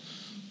fool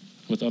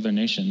with other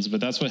nations, but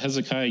that's what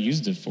Hezekiah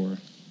used it for.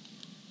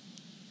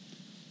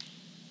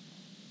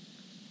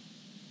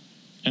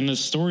 And the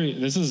story,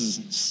 this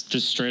is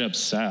just straight up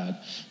sad.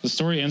 The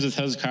story ends with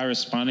Hezekiah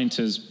responding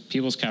to his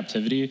people's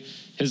captivity,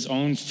 his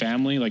own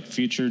family, like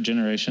future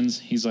generations.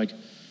 He's like,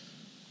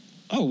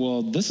 oh,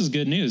 well, this is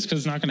good news because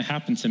it's not going to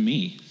happen to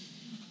me.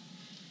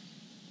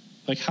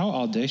 Like, how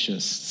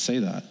audacious to say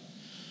that?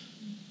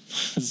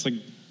 It's like,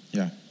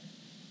 yeah,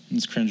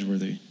 it's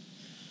cringeworthy.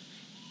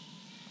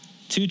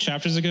 2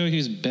 chapters ago, he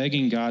was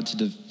begging God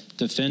to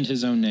defend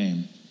his own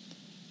name.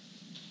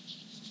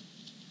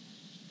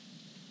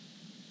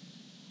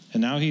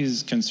 And now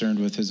he's concerned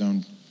with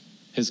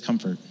his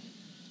comfort.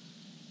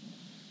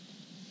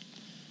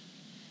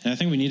 And I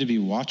think we need to be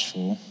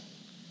watchful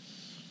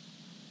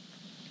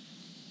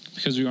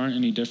because we aren't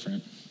any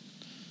different.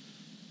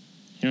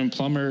 You know, when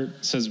Plummer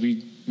says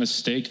we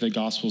mistake the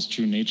gospel's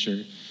true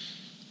nature,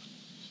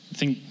 I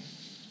think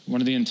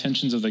one of the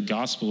intentions of the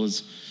gospel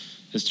is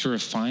to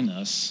refine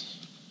us,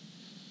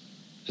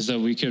 is that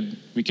we could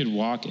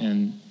walk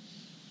in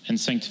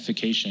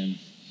sanctification,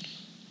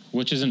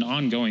 which is an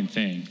ongoing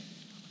thing.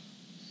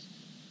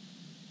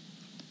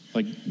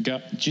 Like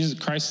Jesus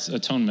Christ's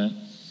atonement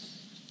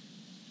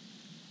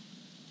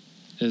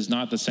is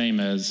not the same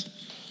as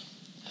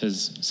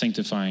his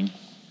sanctifying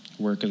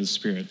work of the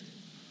Spirit.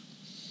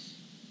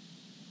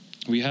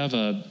 We have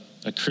a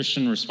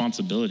Christian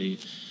responsibility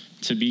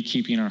to be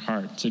keeping our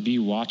heart, to be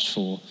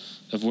watchful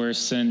of where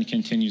sin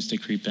continues to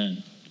creep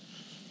in.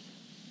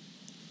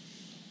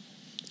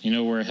 You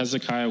know, where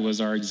Hezekiah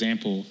was our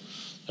example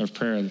of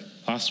prayer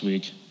last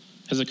week,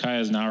 Hezekiah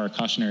is now our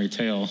cautionary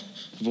tale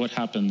of what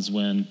happens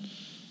when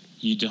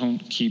you don't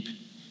keep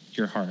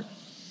your heart.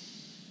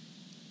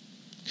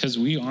 Because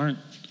we aren't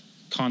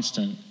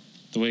constant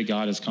the way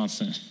God is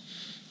constant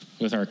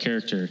with our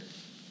character.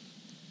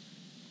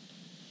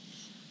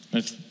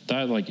 If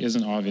that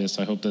isn't obvious,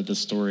 I hope that this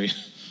story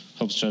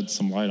helps shed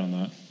some light on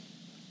that.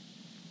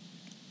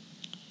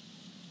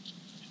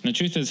 And the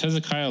truth is,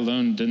 Hezekiah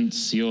alone didn't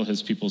seal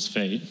his people's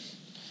fate.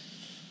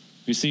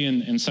 We see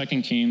in 2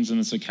 Kings in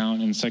this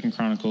account, in 2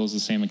 Chronicles, the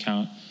same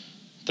account,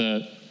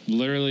 that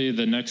literally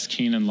the next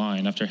king in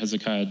line after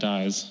Hezekiah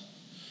dies,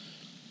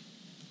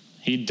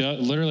 he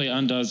literally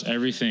undoes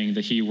everything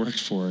that he worked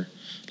for.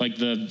 Like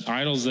the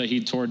idols that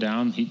he tore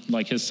down,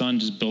 his son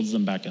just builds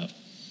them back up.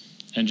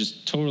 And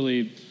just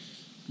totally,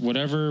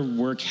 whatever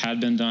work had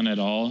been done at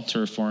all to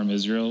reform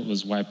Israel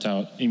was wiped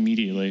out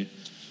immediately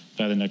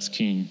by the next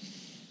king.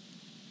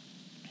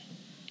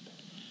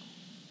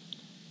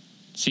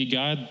 See,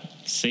 God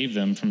saved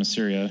them from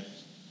Assyria,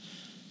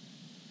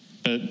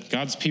 but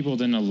God's people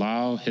didn't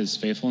allow his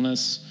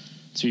faithfulness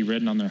to be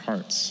written on their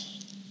hearts.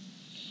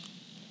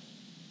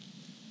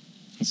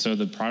 And so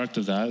the product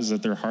of that is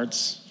that their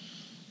hearts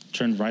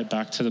turned right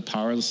back to the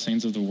powerless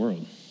things of the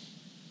world.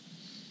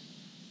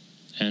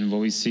 And what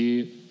we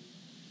see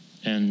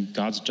in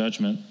God's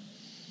judgment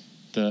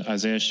that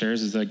Isaiah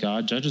shares is that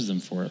God judges them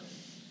for it.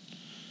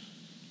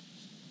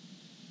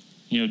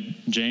 You know,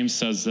 James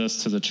says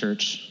this to the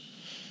church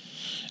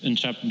in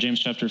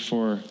James chapter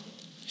 4.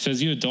 He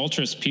says, "You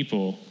adulterous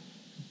people,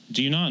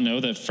 do you not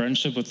know that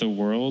friendship with the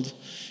world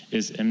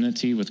is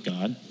enmity with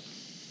God?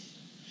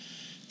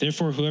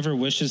 Therefore, whoever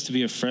wishes to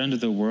be a friend of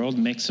the world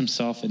makes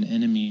himself an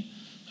enemy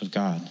of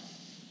God."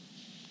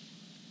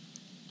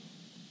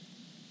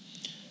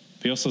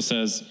 But he also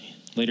says,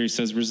 later he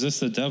says, "Resist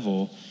the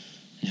devil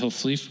and he'll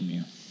flee from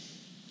you.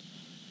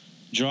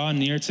 Draw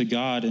near to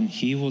God and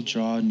he will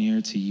draw near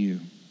to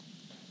you."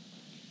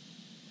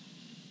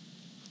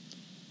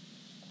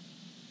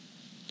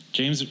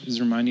 James is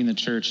reminding the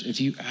church,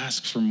 if you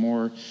ask for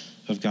more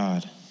of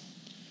God,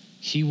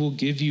 he will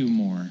give you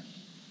more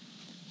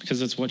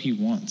because that's what he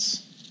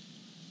wants.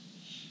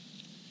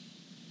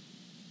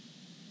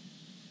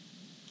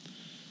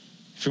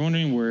 If you're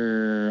wondering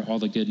where all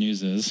the good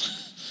news is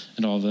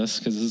in all this,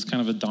 because this is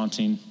kind of a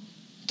daunting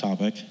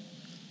topic,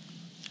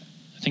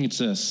 I think it's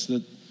this,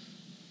 that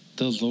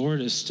the Lord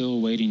is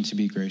still waiting to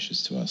be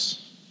gracious to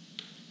us.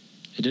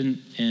 It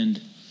didn't end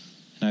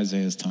in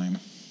Isaiah's time.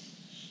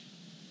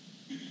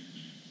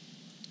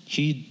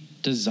 His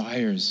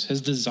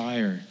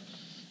desire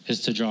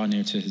is to draw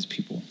near to his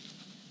people.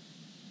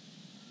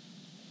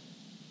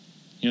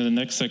 You know, the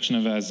next section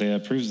of Isaiah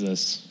proves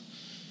this.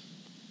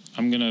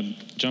 I'm going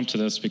to jump to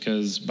this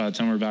because by the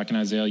time we're back in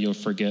Isaiah, you'll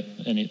forget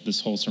this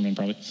whole sermon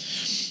probably.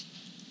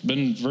 But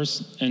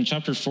in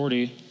chapter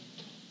 40,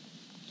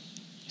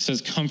 he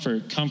says,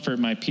 "Comfort, comfort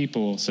my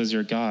people, says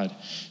your God.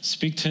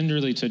 Speak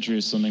tenderly to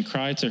Jerusalem and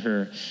cry to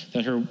her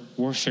that her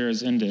warfare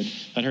is ended,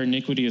 that her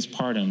iniquity is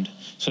pardoned,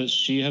 so that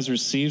she has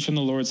received from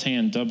the Lord's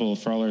hand double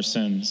for all her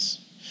sins."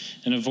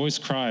 And a voice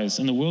cries,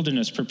 "In the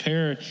wilderness,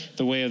 prepare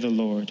the way of the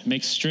Lord.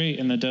 Make straight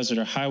in the desert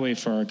a highway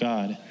for our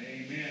God.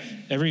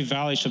 Amen. Every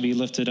valley shall be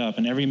lifted up,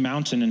 and every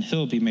mountain and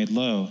hill be made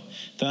low.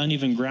 The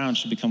uneven ground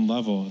shall become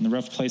level, and the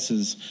rough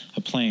places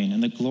a plain,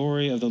 and the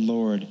glory of the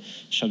Lord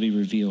shall be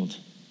revealed.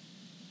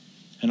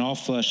 And all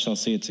flesh shall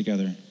see it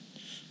together,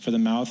 for the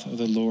mouth of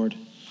the Lord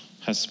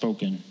has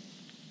spoken."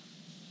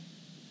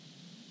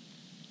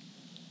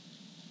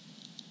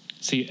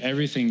 See,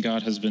 everything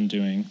God has been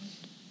doing,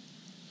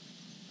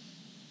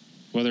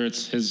 whether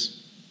it's his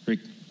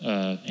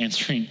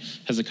answering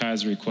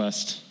Hezekiah's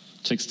request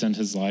to extend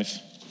his life,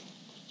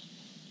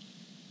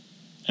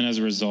 and as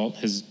a result,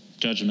 his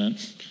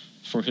judgment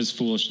for his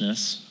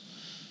foolishness,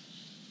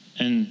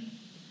 and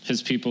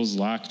his people's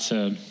lack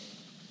to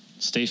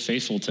stay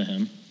faithful to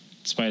him,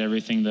 despite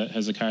everything that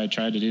Hezekiah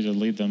tried to do to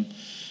lead them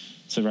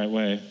to the right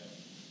way.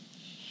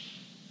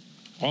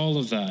 All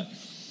of that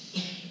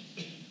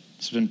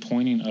has been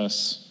pointing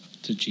us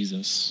to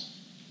Jesus.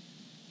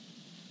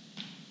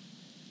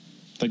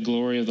 The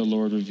glory of the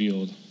Lord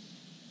revealed.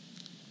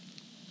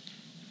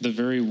 The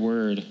very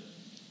word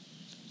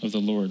of the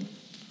Lord.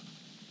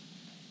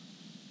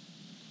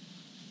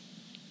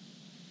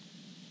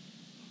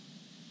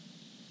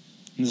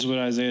 And this is what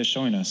Isaiah is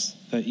showing us,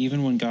 that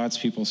even when God's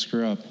people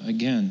screw up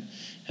again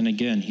and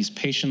again, he's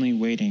patiently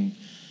waiting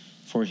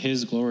for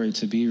his glory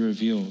to be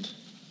revealed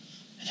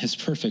in his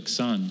perfect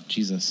Son,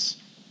 Jesus.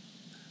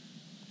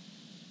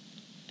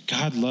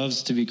 God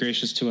loves to be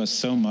gracious to us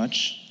so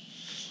much.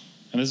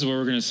 And this is what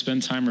we're going to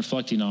spend time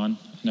reflecting on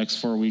the next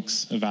 4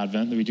 weeks of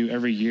Advent that we do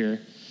every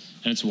year.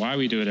 And it's why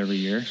we do it every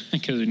year,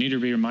 because we need to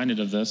be reminded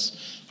of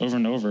this over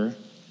and over.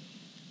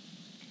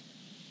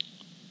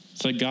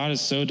 It's like God is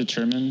so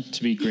determined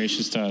to be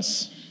gracious to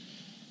us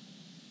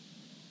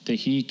that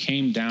he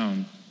came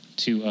down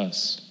to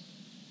us.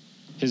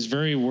 His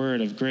very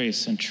word of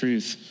grace and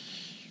truth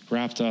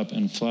wrapped up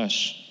in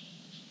flesh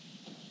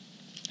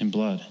and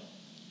blood.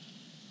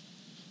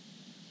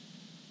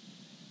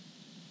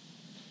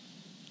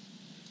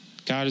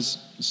 God is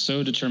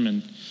so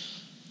determined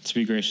to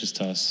be gracious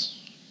to us.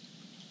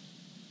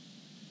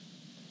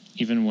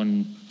 Even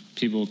when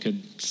people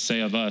could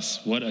say of us,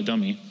 what a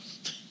dummy,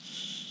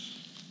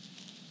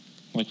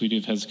 like we do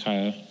of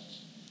Hezekiah.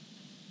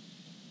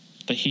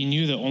 That he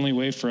knew the only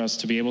way for us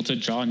to be able to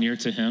draw near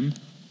to him,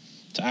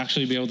 to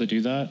actually be able to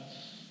do that,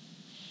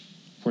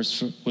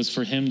 was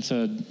for him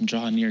to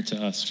draw near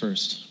to us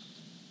first,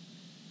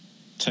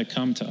 to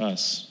come to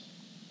us.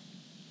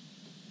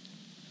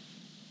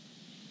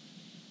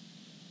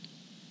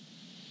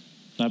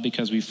 Not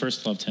because we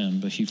first loved him,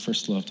 but he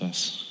first loved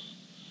us.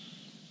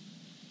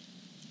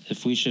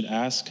 If we should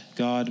ask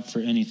God for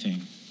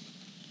anything,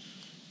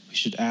 we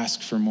should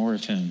ask for more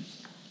of him,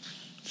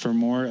 for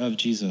more of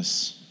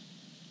Jesus,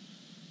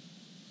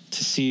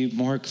 to see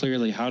more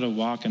clearly how to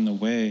walk in the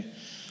way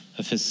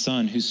of his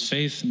Son, whose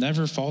faith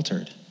never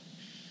faltered,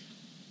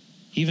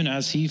 even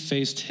as he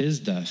faced his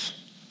death.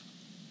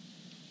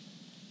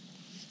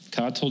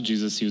 God told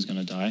Jesus he was going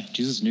to die.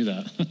 Jesus knew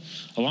that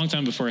a long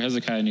time before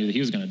Hezekiah knew that he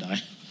was going to die.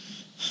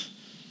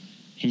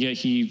 And yet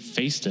he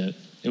faced it.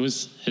 It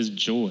was his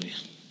joy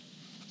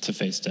to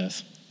face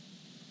death.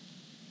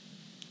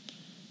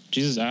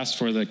 Jesus asked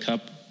for the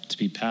cup to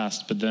be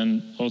passed, but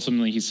then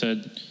ultimately he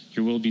said,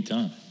 your will be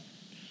done.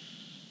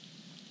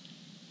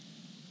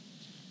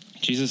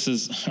 Jesus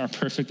is our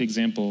perfect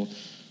example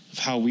of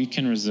how we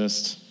can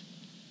resist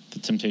the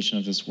temptation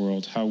of this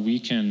world, how we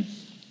can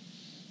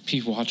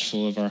be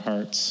watchful of our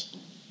hearts,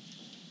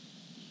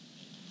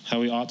 how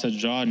we ought to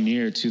draw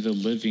near to the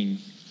living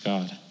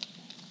God.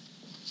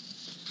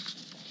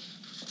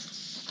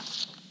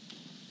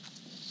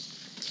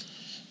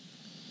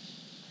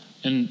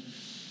 And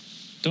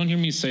don't hear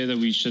me say that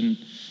we shouldn't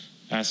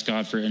ask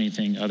God for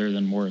anything other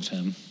than more of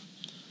him.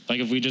 Like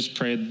if we just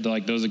prayed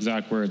like those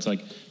exact words,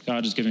 like,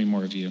 God, just give me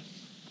more of you.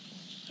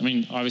 I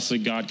mean, obviously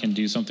God can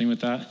do something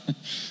with that.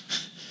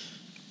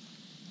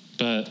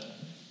 But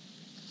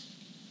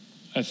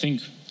I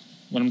think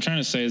what I'm trying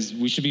to say is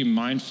we should be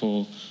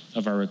mindful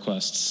of our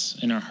requests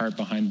and our heart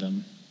behind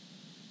them.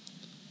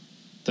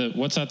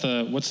 What's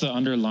the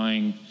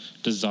underlying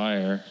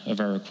desire of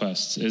our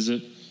requests? Is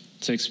it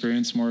to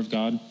experience more of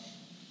God?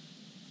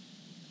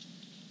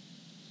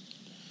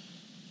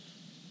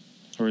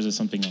 Or is it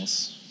something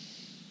else?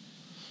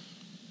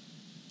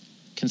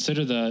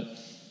 Consider that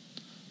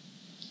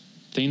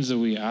things that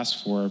we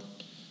ask for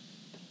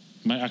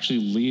might actually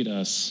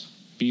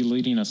be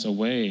leading us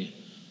away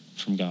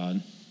from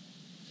God,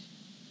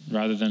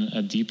 rather than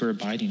a deeper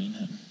abiding in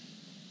him.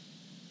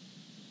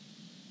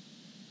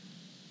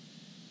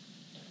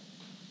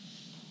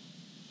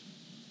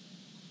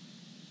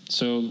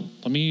 So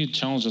let me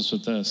challenge us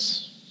with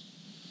this.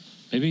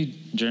 Maybe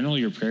journal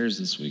your prayers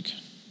this week.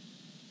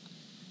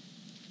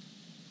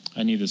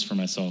 I need this for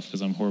myself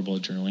because I'm horrible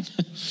at journaling.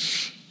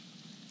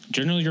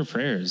 Journal your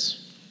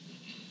prayers.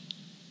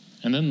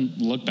 And then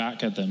look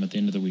back at them at the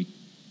end of the week.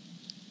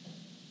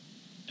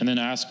 And then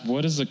ask,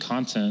 what does the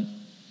content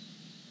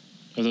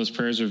of those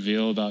prayers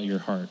reveal about your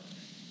heart?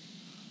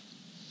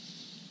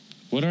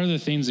 What are the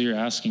things that you're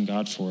asking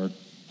God for?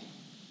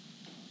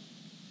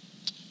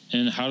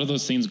 And how do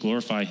those things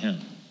glorify him?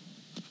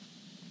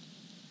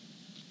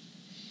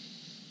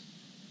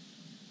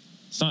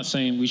 It's not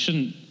saying we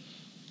shouldn't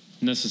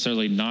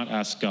necessarily not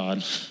ask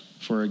God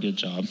for a good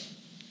job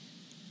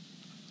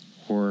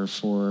or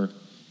for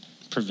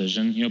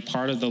provision. You know,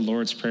 part of the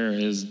Lord's Prayer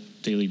is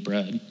daily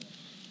bread.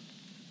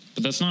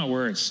 But that's not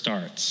where it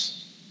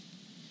starts.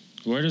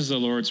 Where does the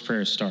Lord's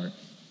Prayer start?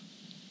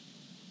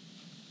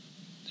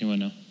 Anyone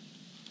know?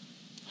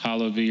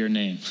 Hallowed be your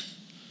name.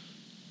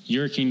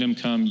 Your kingdom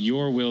come,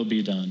 your will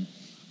be done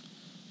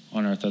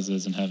on earth as it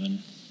is in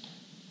heaven.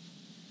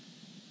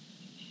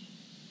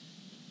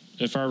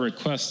 If our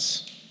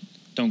requests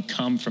don't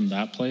come from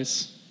that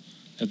place,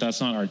 if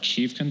that's not our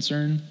chief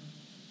concern,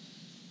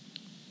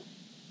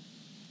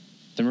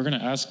 then we're going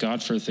to ask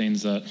God for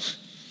things that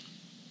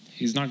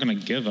he's not going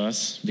to give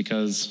us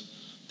because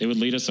they would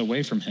lead us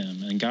away from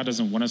him. And God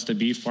doesn't want us to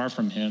be far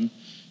from him.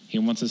 He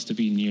wants us to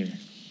be near.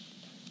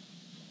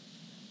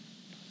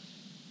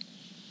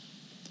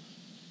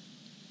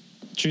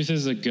 Truth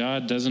is that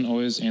God doesn't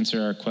always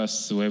answer our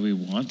requests the way we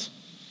want.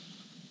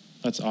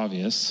 That's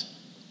obvious.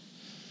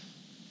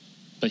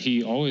 But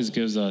he always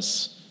gives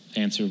us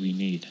the answer we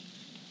need.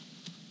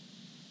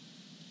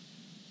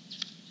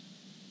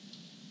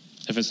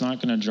 If it's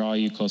not going to draw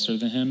you closer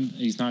to him,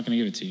 he's not going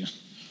to give it to you.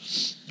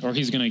 Or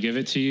he's going to give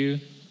it to you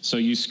so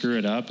you screw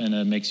it up and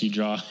it makes you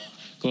draw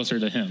closer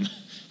to him.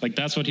 Like,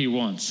 that's what he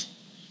wants.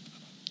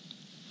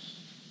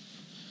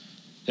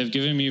 If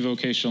giving me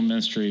vocational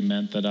ministry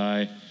meant that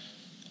I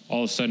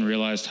all of a sudden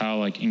realized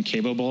how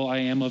incapable I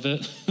am of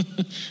it,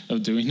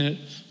 of doing it,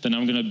 then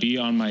I'm going to be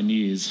on my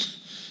knees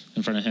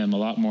in front of him a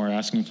lot more,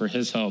 asking for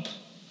his help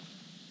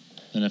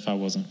than if I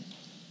wasn't.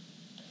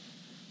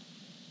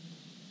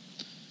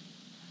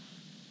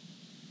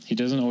 He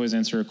doesn't always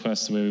answer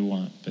requests the way we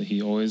want, but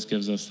he always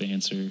gives us the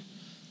answer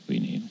we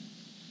need.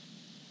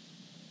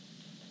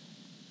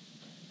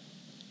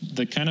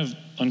 The kind of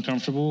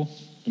uncomfortable,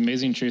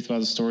 amazing truth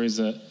about the story is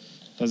that,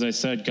 as I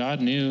said,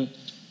 God knew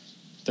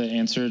the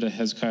answer to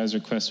Hezekiah's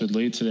request would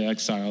lead to the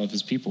exile of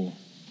his people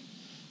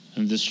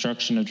and the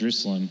destruction of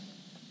Jerusalem.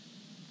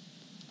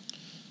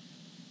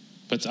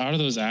 But it's out of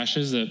those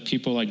ashes that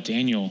people like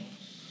Daniel,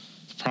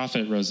 the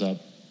prophet, rose up.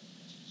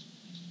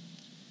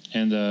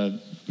 And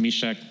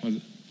Meshach,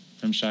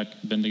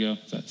 Abednego,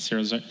 is that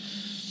Sarah's right?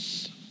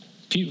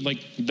 People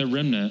like the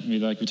remnant,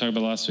 like we talked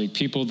about last week,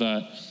 people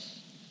that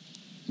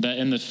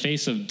in the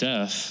face of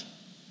death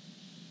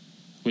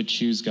would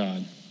choose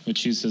God, would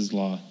choose his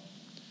law.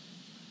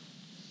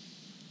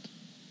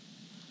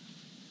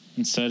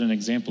 And set an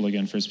example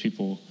again for his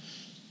people.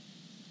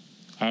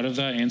 Out of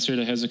that answer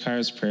to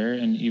Hezekiah's prayer,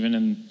 and even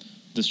in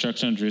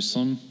destruction of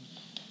Jerusalem,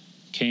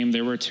 came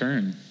their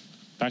return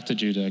back to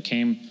Judah.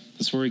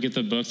 That's where we get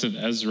the books of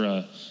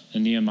Ezra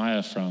and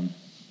Nehemiah from.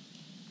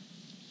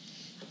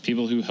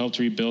 People who helped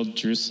rebuild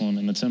Jerusalem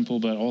and the temple,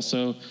 but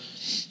also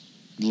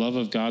love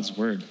of God's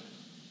word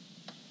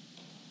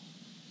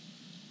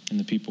and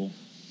the people.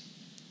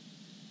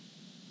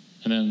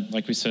 And then,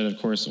 like we said, of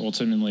course,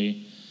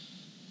 ultimately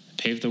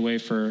paved the way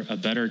for a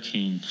better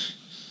king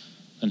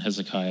than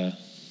Hezekiah,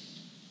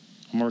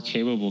 a more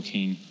capable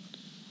king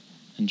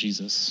than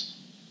Jesus.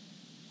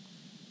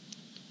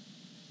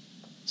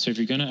 So if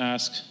you're going to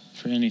ask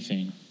for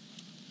anything,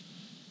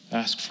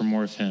 ask for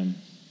more of him,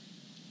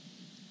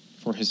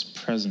 for his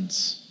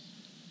presence,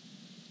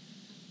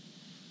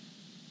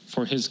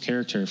 for his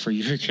character, for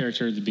your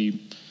character to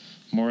be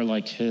more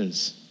like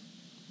his.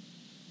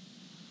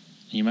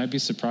 You might be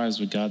surprised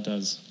what God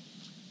does.